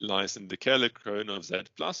lies in the Kähler cone of Z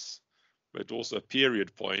plus, but also a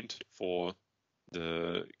period point for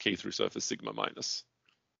the K3 surface sigma minus.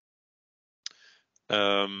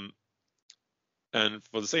 And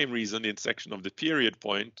for the same reason, the intersection of the period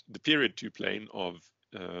point, the period 2 plane of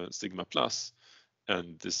sigma plus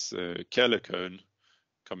and this Kähler cone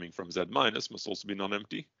coming from Z minus must also be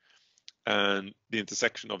non-empty. And the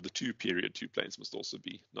intersection of the 2 period 2 planes must also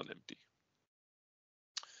be non-empty.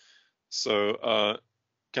 So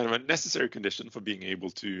kind of a necessary condition for being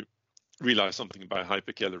able to realize something by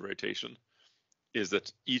hyperkähler rotation is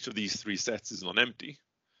that each of these 3 sets is non-empty.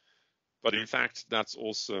 But in fact, that's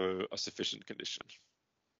also a sufficient condition.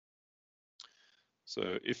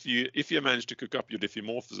 So if you manage to cook up your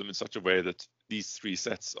diffeomorphism in such a way that these 3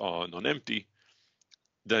 sets are non-empty,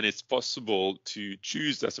 then it's possible to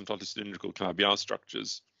choose the asymptotic cylindrical Calabi-Yau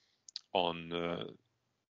structures on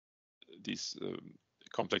these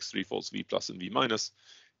complex threefolds V plus and V minus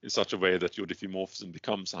in such a way that your diffeomorphism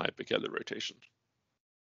becomes a hyperkähler rotation.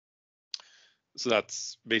 So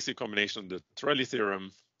that's basically a combination of the Torelli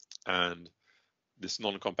theorem and this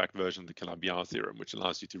non-compact version of the Calabi-Yau theorem, which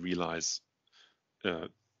allows you to realize.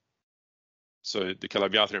 So the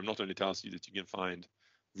Calabi-Yau theorem not only tells you that you can find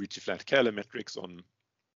Ricci-flat Kähler metrics on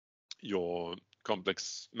your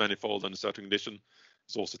complex manifold under certain condition.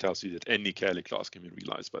 It also tells you that any Cayley class can be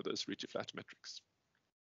realized by those Ricci-flat metrics.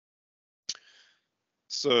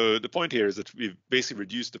 So the point here is that we've basically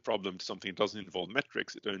reduced the problem to something that doesn't involve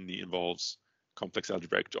metrics. It only involves complex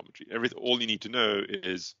algebraic geometry. All you need to know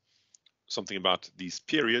is something about these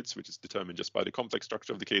periods, which is determined just by the complex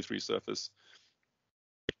structure of the K3 surface.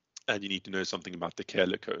 And you need to know something about the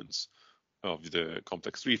Cayley cones of the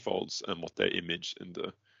complex threefolds and what they image in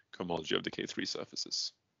the cohomology of the K3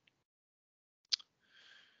 surfaces.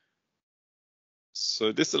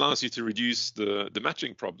 So this allows you to reduce the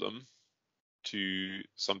matching problem to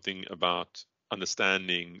something about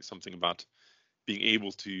understanding, something about being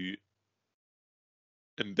able to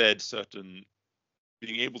embed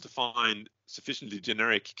being able to find sufficiently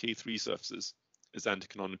generic K3 surfaces as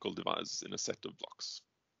anticanonical divisors in a set of blocks.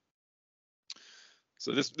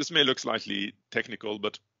 So this may look slightly technical,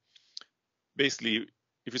 but basically,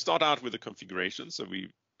 if we start out with a configuration, so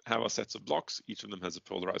we have our sets of blocks, each of them has a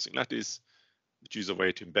polarizing lattice. We choose a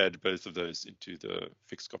way to embed both of those into the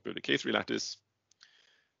fixed copy of the K3 lattice.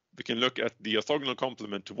 We can look at the orthogonal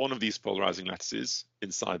complement to one of these polarizing lattices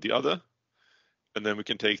inside the other. And then we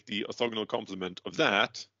can take the orthogonal complement of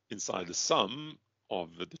that inside the sum of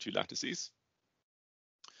the two lattices.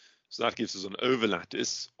 So that gives us an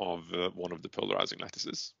overlattice of one of the polarizing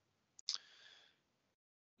lattices.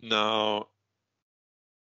 Now,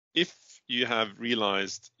 if you have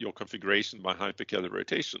realized your configuration by hyperkähler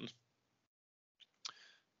rotation,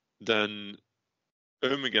 then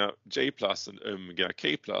omega j plus and omega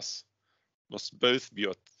k plus must both be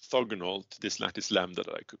orthogonal to this lattice lambda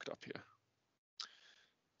that I cooked up here.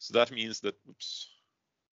 So that means that,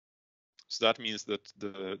 So that means that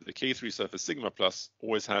the K3 surface sigma plus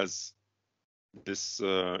always has this,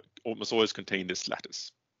 must always contain this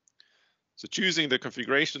lattice. So choosing the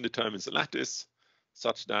configuration determines the lattice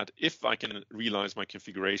such that if I can realize my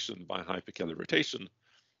configuration by hyperkähler rotation,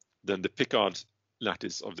 then the Picard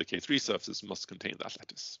lattice of the K3 surfaces must contain that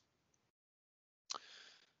lattice.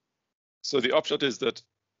 So the upshot is that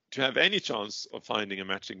to have any chance of finding a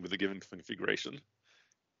matching with a given configuration,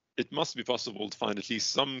 it must be possible to find at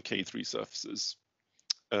least some K3 surfaces.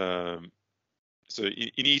 So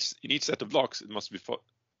in each set of blocks, it must be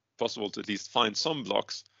possible to at least find some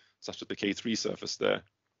blocks such that the K3 surface there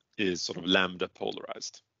is sort of lambda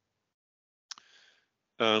polarized.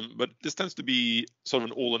 But this tends to be sort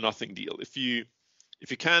of an all or nothing deal. If you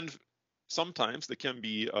can, sometimes there can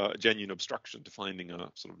be a genuine obstruction to finding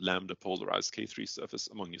a sort of lambda polarized K3 surface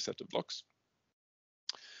among your set of blocks.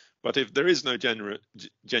 But if there is no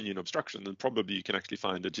genuine obstruction, then probably you can actually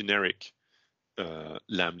find a generic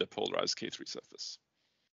lambda polarized K3 surface.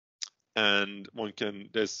 And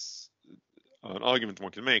there's an argument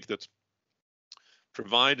one can make that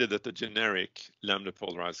provided that the generic lambda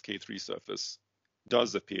polarized K3 surface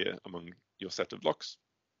does appear among your set of blocks,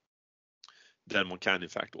 then one can in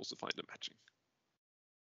fact also find a matching.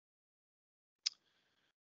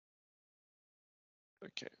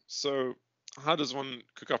 Okay, so how does one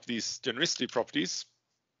cook up these genericity properties?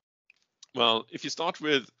 Well, if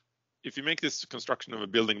you make this construction of a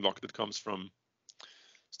building block that comes from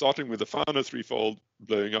starting with a Fano threefold,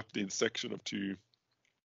 blowing up the intersection of two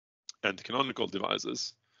anticanonical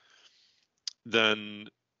divisors, then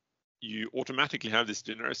you automatically have this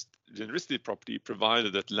genericity property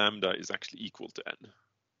provided that lambda is actually equal to n.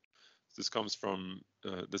 This comes from,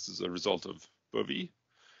 this is a result of Bovie.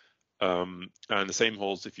 And the same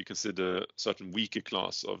holds if you consider certain weaker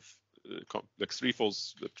class of complex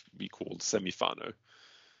threefolds that we call semi-Fano.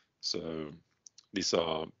 So these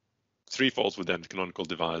are threefolds with anticanonical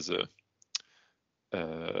divisor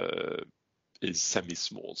is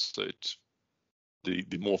semi-small. So the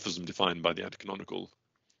morphism defined by the anticanonical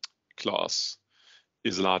class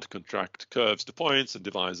is allowed to contract curves to points and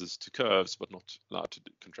divisors to curves, but not allowed to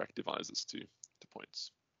contract divisors to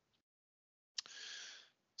points.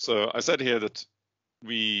 So I said here that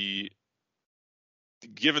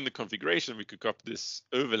given the configuration, we cook up this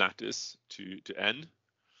overlattice to n.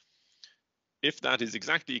 If that is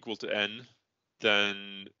exactly equal to n,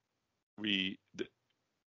 then we're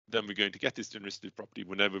going to get this genericity property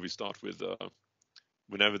whenever we start with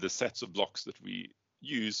whenever the sets of blocks that we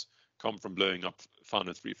use come from blowing up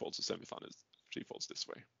Fano threefolds or semi-Fano threefolds this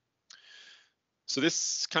way. So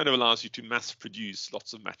this kind of allows you to mass produce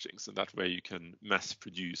lots of matchings, and that way you can mass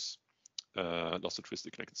produce lots of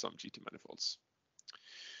twisted connected sum GT manifolds.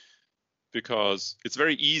 Because it's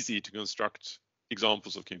very easy to construct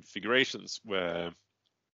examples of configurations where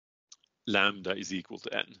lambda is equal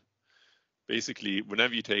to n. Basically,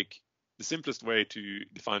 whenever you take the simplest way to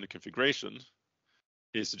define a configuration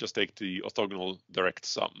is to just take the orthogonal direct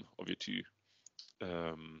sum of your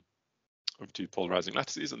two polarizing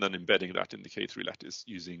lattices and then embedding that in the K3 lattice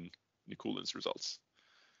using Nicolin's results.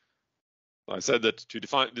 I said that to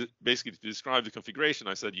define, basically to describe the configuration,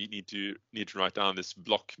 I said you need to write down this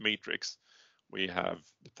block matrix where you have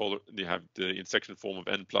the intersection form of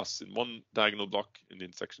n plus in one diagonal block and the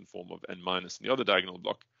intersection form of n minus in the other diagonal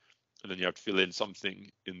block, and then you have to fill in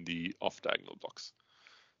something in the off diagonal blocks.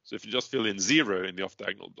 So if you just fill in 0 in the off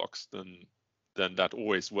diagonal blocks, then that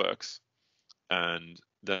always works, and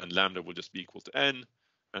then lambda will just be equal to n,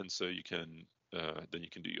 and so you can then you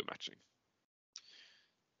can do your matching.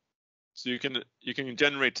 So you can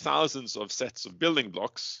generate thousands of sets of building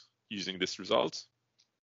blocks using this result,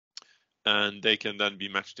 and they can then be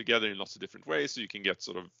matched together in lots of different ways. So you can get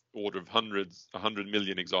sort of order of 100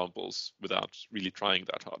 million examples without really trying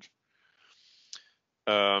that hard.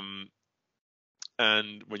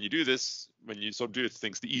 And when you do this, when you sort of do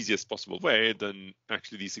things the easiest possible way, then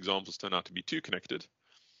actually these examples turn out to be too connected.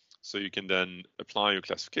 So you can then apply your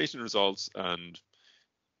classification results, and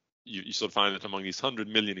you sort of find that among these 100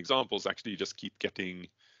 million examples, actually you just keep getting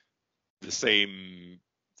the same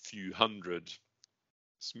few hundred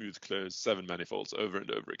smooth closed 7 manifolds over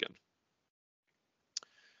and over again.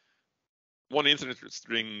 One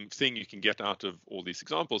interesting thing you can get out of all these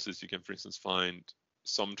examples is you can, for instance, find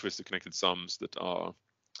some twisted connected sums that are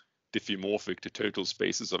diffeomorphic to total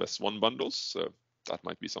spaces of S1 bundles. So that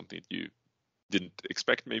might be something that you didn't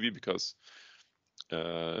expect, maybe, because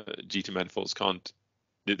G2 manifolds can't,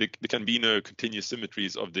 there can be no continuous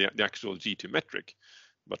symmetries of the actual G2 metric,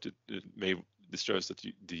 but this shows that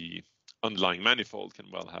the underlying manifold can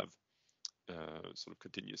well have sort of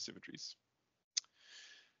continuous symmetries.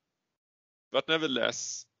 But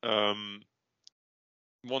nevertheless, one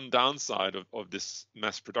downside of this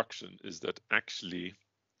mass production is that actually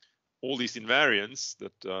all these invariants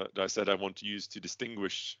that I said I want to use to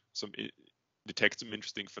detect some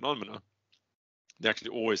interesting phenomena, they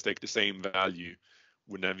actually always take the same value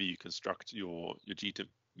whenever you construct your G2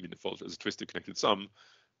 manifold as a twisted connected sum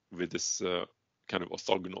with this kind of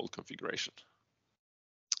orthogonal configuration.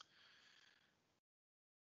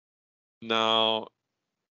 Now,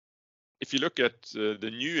 if you look at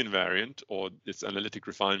the new invariant, or this analytic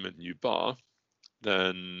refinement new bar,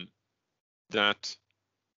 then that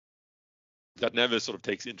never sort of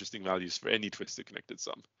takes interesting values for any twisted connected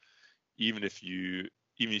sum, even if you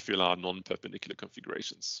allow non-perpendicular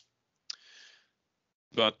configurations.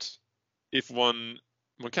 But if one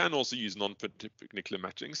can also use non-perpendicular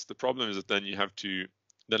matchings, the problem is that then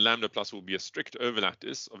lambda plus will be a strict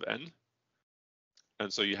overlattice of n.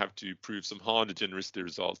 And so you have to prove some harder genericity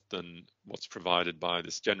result than what's provided by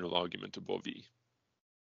this general argument above V.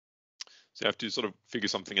 So you have to sort of figure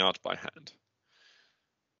something out by hand.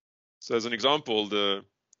 So as an example, the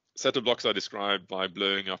set of blocks I described by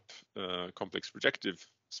blowing up complex projective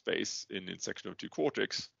space in intersection of two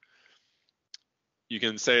quartics, you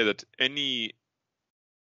can say that any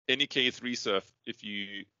K3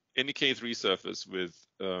 surface with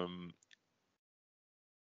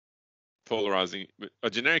polarizing, a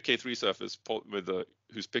generic K3 surface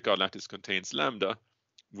whose Picard lattice contains lambda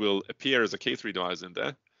will appear as a K3 divisor in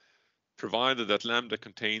there, provided that lambda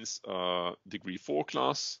contains a degree 4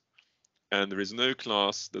 class, and there is no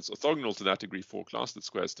class that's orthogonal to that degree 4 class that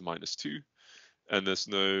squares to -2, and there's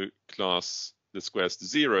no class that squares to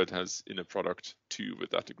 0 that has inner product 2 with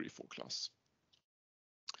that degree 4 class.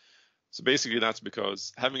 So basically that's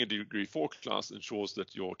because having a degree 4 class ensures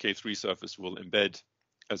that your K3 surface will embed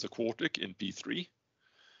as a quartic in P3.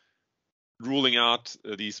 Ruling out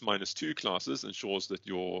these -2 classes ensures that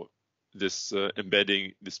this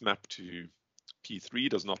map to P3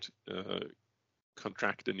 does not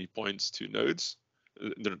contract any points to nodes,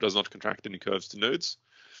 does not contract any curves to nodes,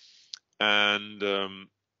 and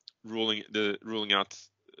ruling out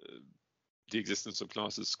the existence of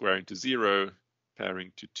classes squaring to 0,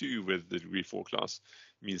 pairing to 2 with the degree 4 class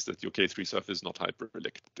means that your K3 surface is not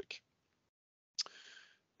hyperelliptic.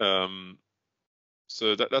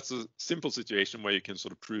 So that's a simple situation where you can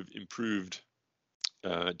sort of prove improved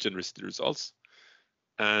genericity results.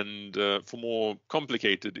 And for more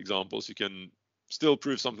complicated examples, you can still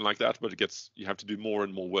prove something like that, but you have to do more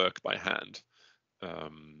and more work by hand.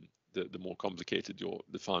 The more complicated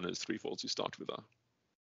the Fano's threefolds you start with are.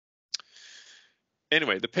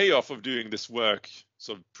 Anyway, the payoff of doing this work,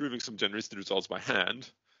 sort of proving some genericity results by hand,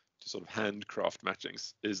 to sort of handcraft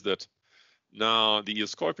matchings, is that now the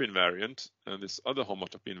Scorpion invariant and this other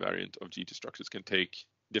homotopy invariant of G2 structures can take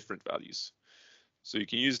different values. So you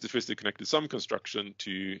can use the twisted connected sum construction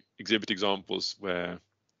to exhibit examples where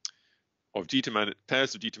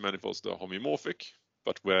pairs of G2 manifolds that are homeomorphic,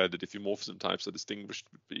 but where the diffeomorphism types are distinguished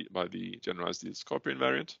by the generalized Diels-Corpy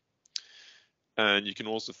invariant. And you can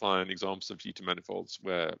also find examples of G2 manifolds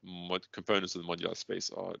where components of the modular space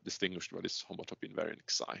are distinguished by this homotopy invariant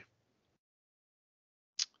Xi.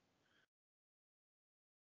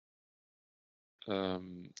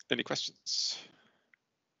 Any questions?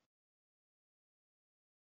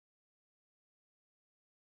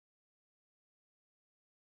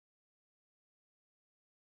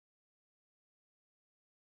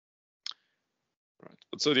 Right.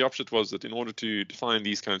 So the upshot was that in order to define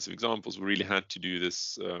these kinds of examples, we really had to do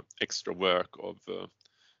this extra work of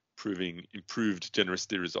proving improved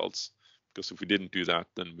genericity results, because if we didn't do that,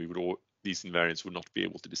 then we would these invariants would not be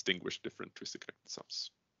able to distinguish different twisted connected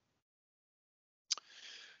sums.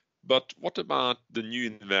 But what about the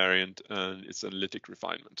new invariant and its analytic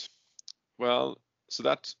refinement? Well, so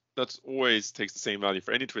that always takes the same value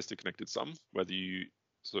for any twisted connected sum, whether you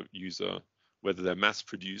sort of use whether they're mass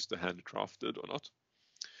produced or handcrafted or not.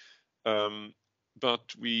 But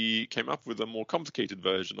we came up with a more complicated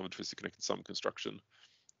version of a twisted connected sum construction,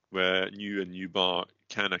 where nu and nu bar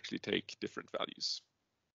can actually take different values.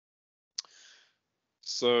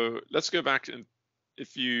 So let's go back, and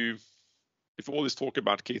if all this talk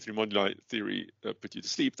about K3 moduli theory put you to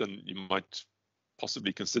sleep, then you might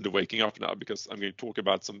possibly consider waking up now, because I'm going to talk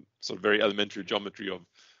about some sort of very elementary geometry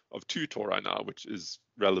of 2 tori now, which is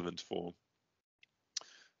relevant for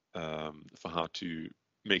how to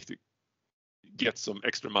get some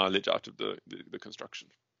extra mileage out of the construction.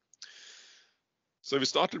 So we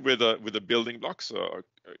started with a building block, so a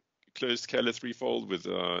closed Keller threefold with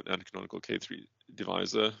an anticanonical K3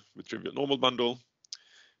 divisor with trivial normal bundle.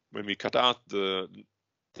 When we cut out that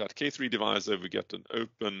K3 divisor, we get an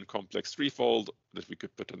open complex threefold that we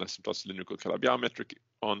could put an asymptotic cylindrical Calabi-Yau metric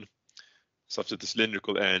on, such that the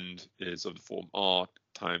cylindrical end is of the form R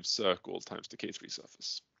times circle times the K3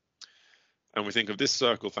 surface. And we think of this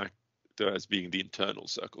circle factor as being the internal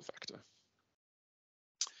circle factor.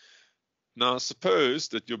 Now, suppose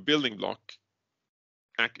that your building block,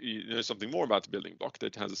 you know something more about the building block,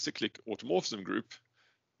 that has a cyclic automorphism group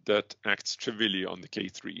that acts trivially on the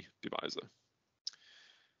K3 divisor.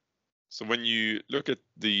 So when you look at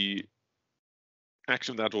the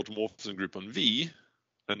action of that automorphism group on V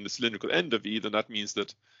and the cylindrical end of V, then that means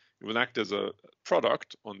that it will act as a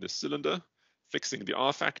product on this cylinder, fixing the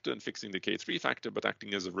R factor and fixing the K3 factor, but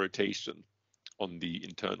acting as a rotation on the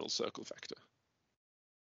internal circle factor.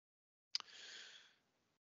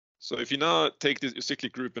 So if you now take this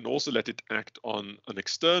cyclic group and also let it act on an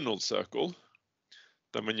external circle,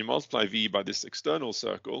 then when you multiply V by this external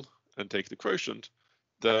circle and take the quotient,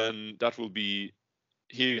 then that will be,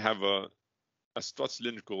 here you have a strut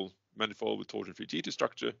cylindrical manifold with torsion-free G2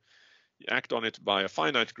 structure. You act on it by a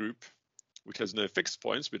finite group, which has no fixed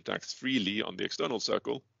points, but it acts freely on the external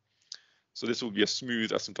circle. So this will be a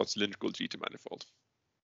smooth asymptotic cylindrical G2 manifold.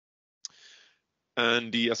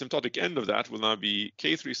 And the asymptotic end of that will now be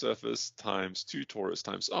K3 surface times 2 torus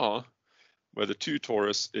times R, where the 2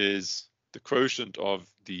 torus is the quotient of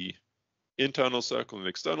the internal circle and the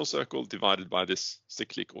external circle divided by this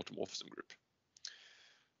cyclic automorphism group.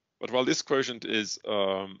 But while this quotient is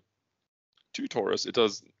 2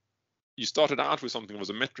 torus, you started out with something that was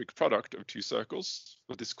a metric product of 2 circles,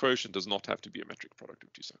 but this quotient does not have to be a metric product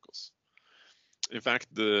of 2 circles. In fact,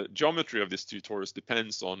 the geometry of this 2 torus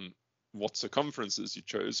depends on what circumferences you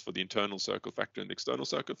chose for the internal circle factor and the external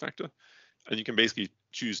circle factor, and you can basically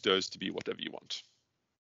choose those to be whatever you want.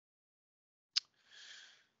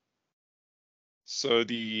 So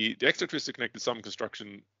the extra twisted connected sum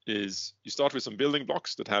construction is, you start with some building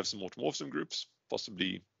blocks that have some automorphism groups.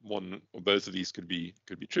 Possibly one or both of these could be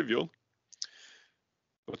trivial.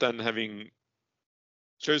 But then, having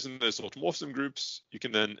chosen those automorphism groups, you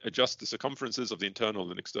can then adjust the circumferences of the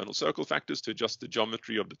internal and external circle factors to adjust the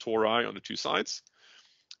geometry of the tori on the 2 sides.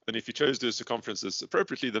 And if you chose those circumferences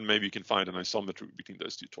appropriately, then maybe you can find an isometry between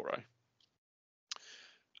those 2 tori.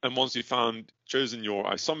 And once you've chosen your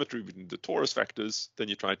isometry between the torus factors, then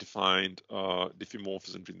you try to find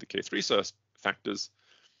diffeomorphism between the K3 factors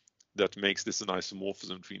that makes this an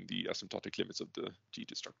isomorphism between the asymptotic limits of the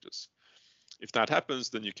G2 structures. If that happens,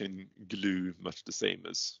 then you can glue much the same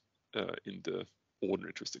as in the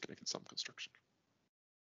ordinary twisted connected sum construction.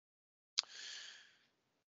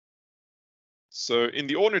 So in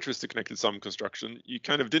the ordinary twisted connected sum construction, you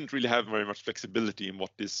kind of didn't really have very much flexibility in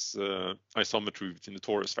what this isometry between the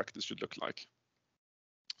torus factors should look like.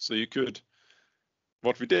 So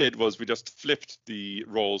what we did was we just flipped the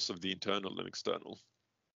roles of the internal and external.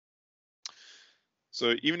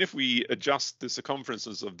 So even if we adjust the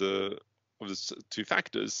circumferences of the 2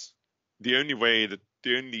 factors, the only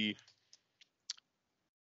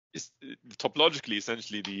topologically,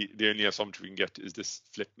 essentially, the only isometry we can get is this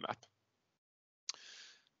flip map.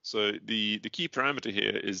 So the key parameter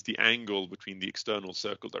here is the angle between the external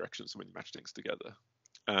circle directions when you match things together.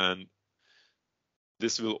 And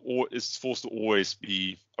this is forced to always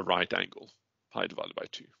be a right angle, pi divided by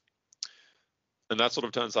 2. And that sort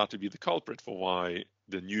of turns out to be the culprit for why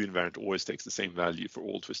the new invariant always takes the same value for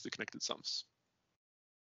all twisted connected sums.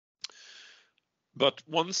 But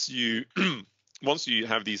once you once you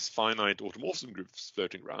have these finite automorphism groups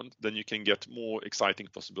floating around, then you can get more exciting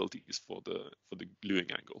possibilities for the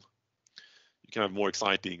gluing angle. You can have more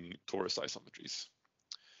exciting torus isometries.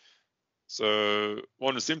 So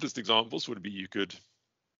one of the simplest examples would be you could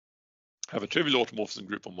have a trivial automorphism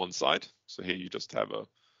group on one side. So here you just have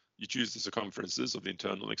you choose the circumferences of the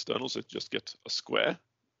internal and external, so you just get a square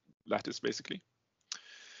lattice basically.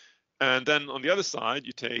 And then on the other side,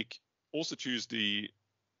 you also choose the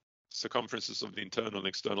circumferences of the internal and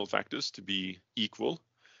external factors to be equal,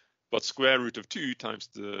 but square root of 2 times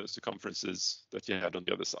the circumferences that you had on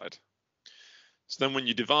the other side. So then when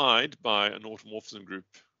you divide by an automorphism group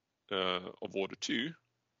of order 2,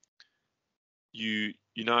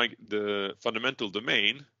 the fundamental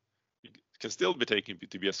domain can still be taken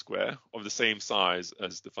to be a square of the same size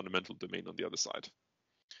as the fundamental domain on the other side.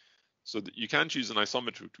 So that you can choose an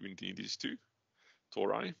isometry between these two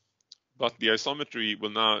tori, but the isometry will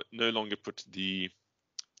now no longer put the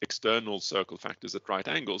external circle factors at right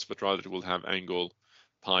angles, but rather it will have angle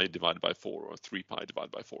pi divided by 4 or 3 pi divided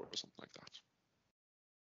by 4 or something like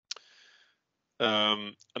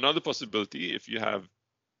that. Another possibility, if you have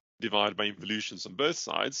divide by involutions on both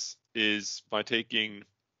sides, is by taking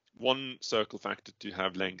one circle factor to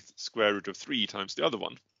have length square root of 3 times the other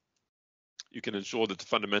one. You can ensure that the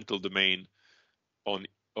fundamental domain of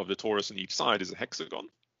the torus on each side is a hexagon,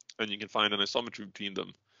 and you can find an isometry between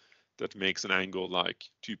them that makes an angle like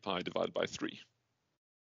 2 pi divided by 3.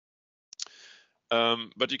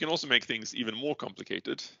 But you can also make things even more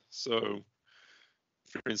complicated. So,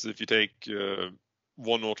 for instance, if you take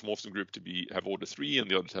one automorphism group to have order 3 and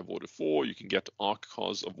the other to have order 4, you can get arc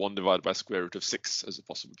cos of 1 divided by square root of 6 as a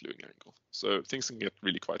possible gluing angle. So things can get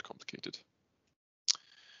really quite complicated.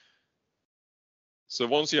 So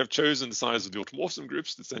once you have chosen the size of the automorphism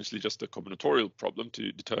groups, it's essentially just a combinatorial problem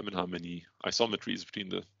to determine how many isometries between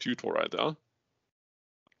the two tori there are.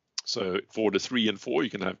 So for order 3 and 4, you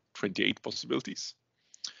can have 28 possibilities.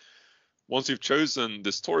 Once you've chosen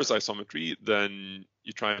this torus isometry, then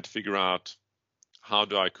you try to figure out, how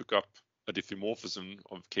do I cook up a diffeomorphism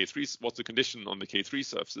of K3? What's the condition on the K3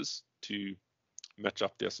 surfaces to match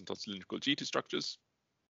up the asymptotic cylindrical G2 structures?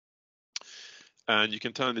 And you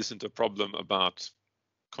can turn this into a problem about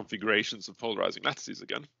configurations of polarizing lattices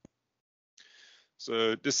again.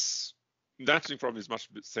 So this matching problem is much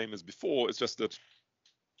the same as before. It's just that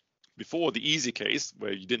before, the easy case,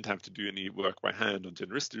 where you didn't have to do any work by hand on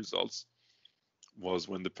genericity results, was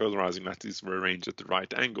when the polarizing lattices were arranged at the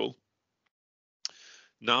right angle.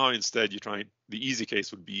 Now instead, the easy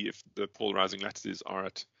case would be if the polarizing lattices are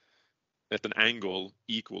at an angle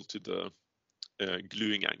equal to the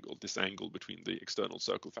gluing angle, this angle between the external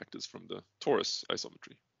circle factors from the torus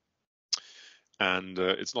isometry. And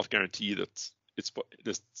it's not guaranteed that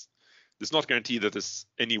it's not guaranteed that there's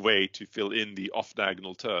any way to fill in the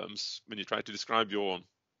off-diagonal terms when you try to describe your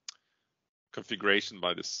configuration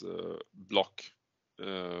by this block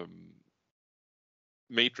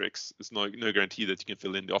matrix. There's no guarantee that you can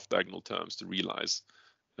fill in the off-diagonal terms to realize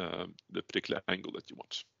the particular angle that you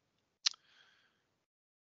want.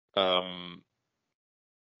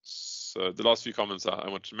 So the last few comments I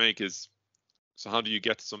want to make is, so how do you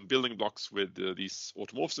get some building blocks with these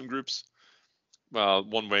automorphism groups? Well,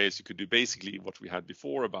 one way is you could do basically what we had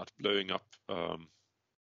before about blowing up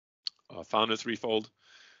a Fano threefold,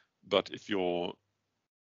 but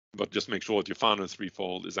just make sure that your Fano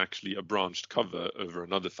threefold is actually a branched cover over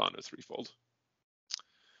another Fano threefold.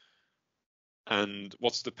 And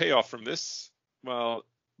what's the payoff from this? Well,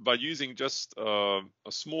 by using just a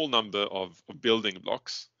small number of building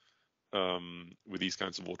blocks with these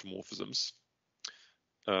kinds of automorphisms,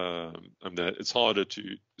 and it's harder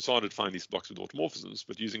to find these blocks with automorphisms,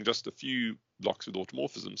 but using just a few blocks with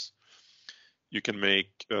automorphisms, you can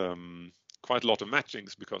make quite a lot of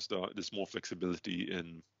matchings, because there's more flexibility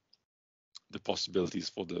in the possibilities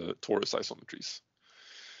for the torus isometries.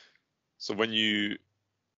 So when you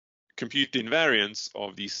compute the invariance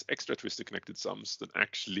of these extra twisted connected sums, then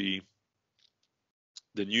actually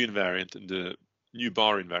the new invariant and the new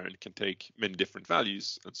bar invariant can take many different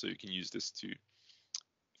values, and so you can use this to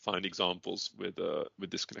find examples with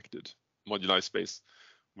disconnected moduli space,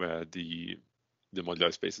 where the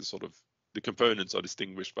moduli space is sort of the components are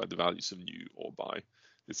distinguished by the values of nu or by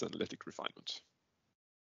this analytic refinement.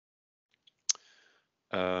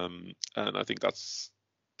 And I think that's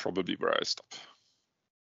probably where I stop.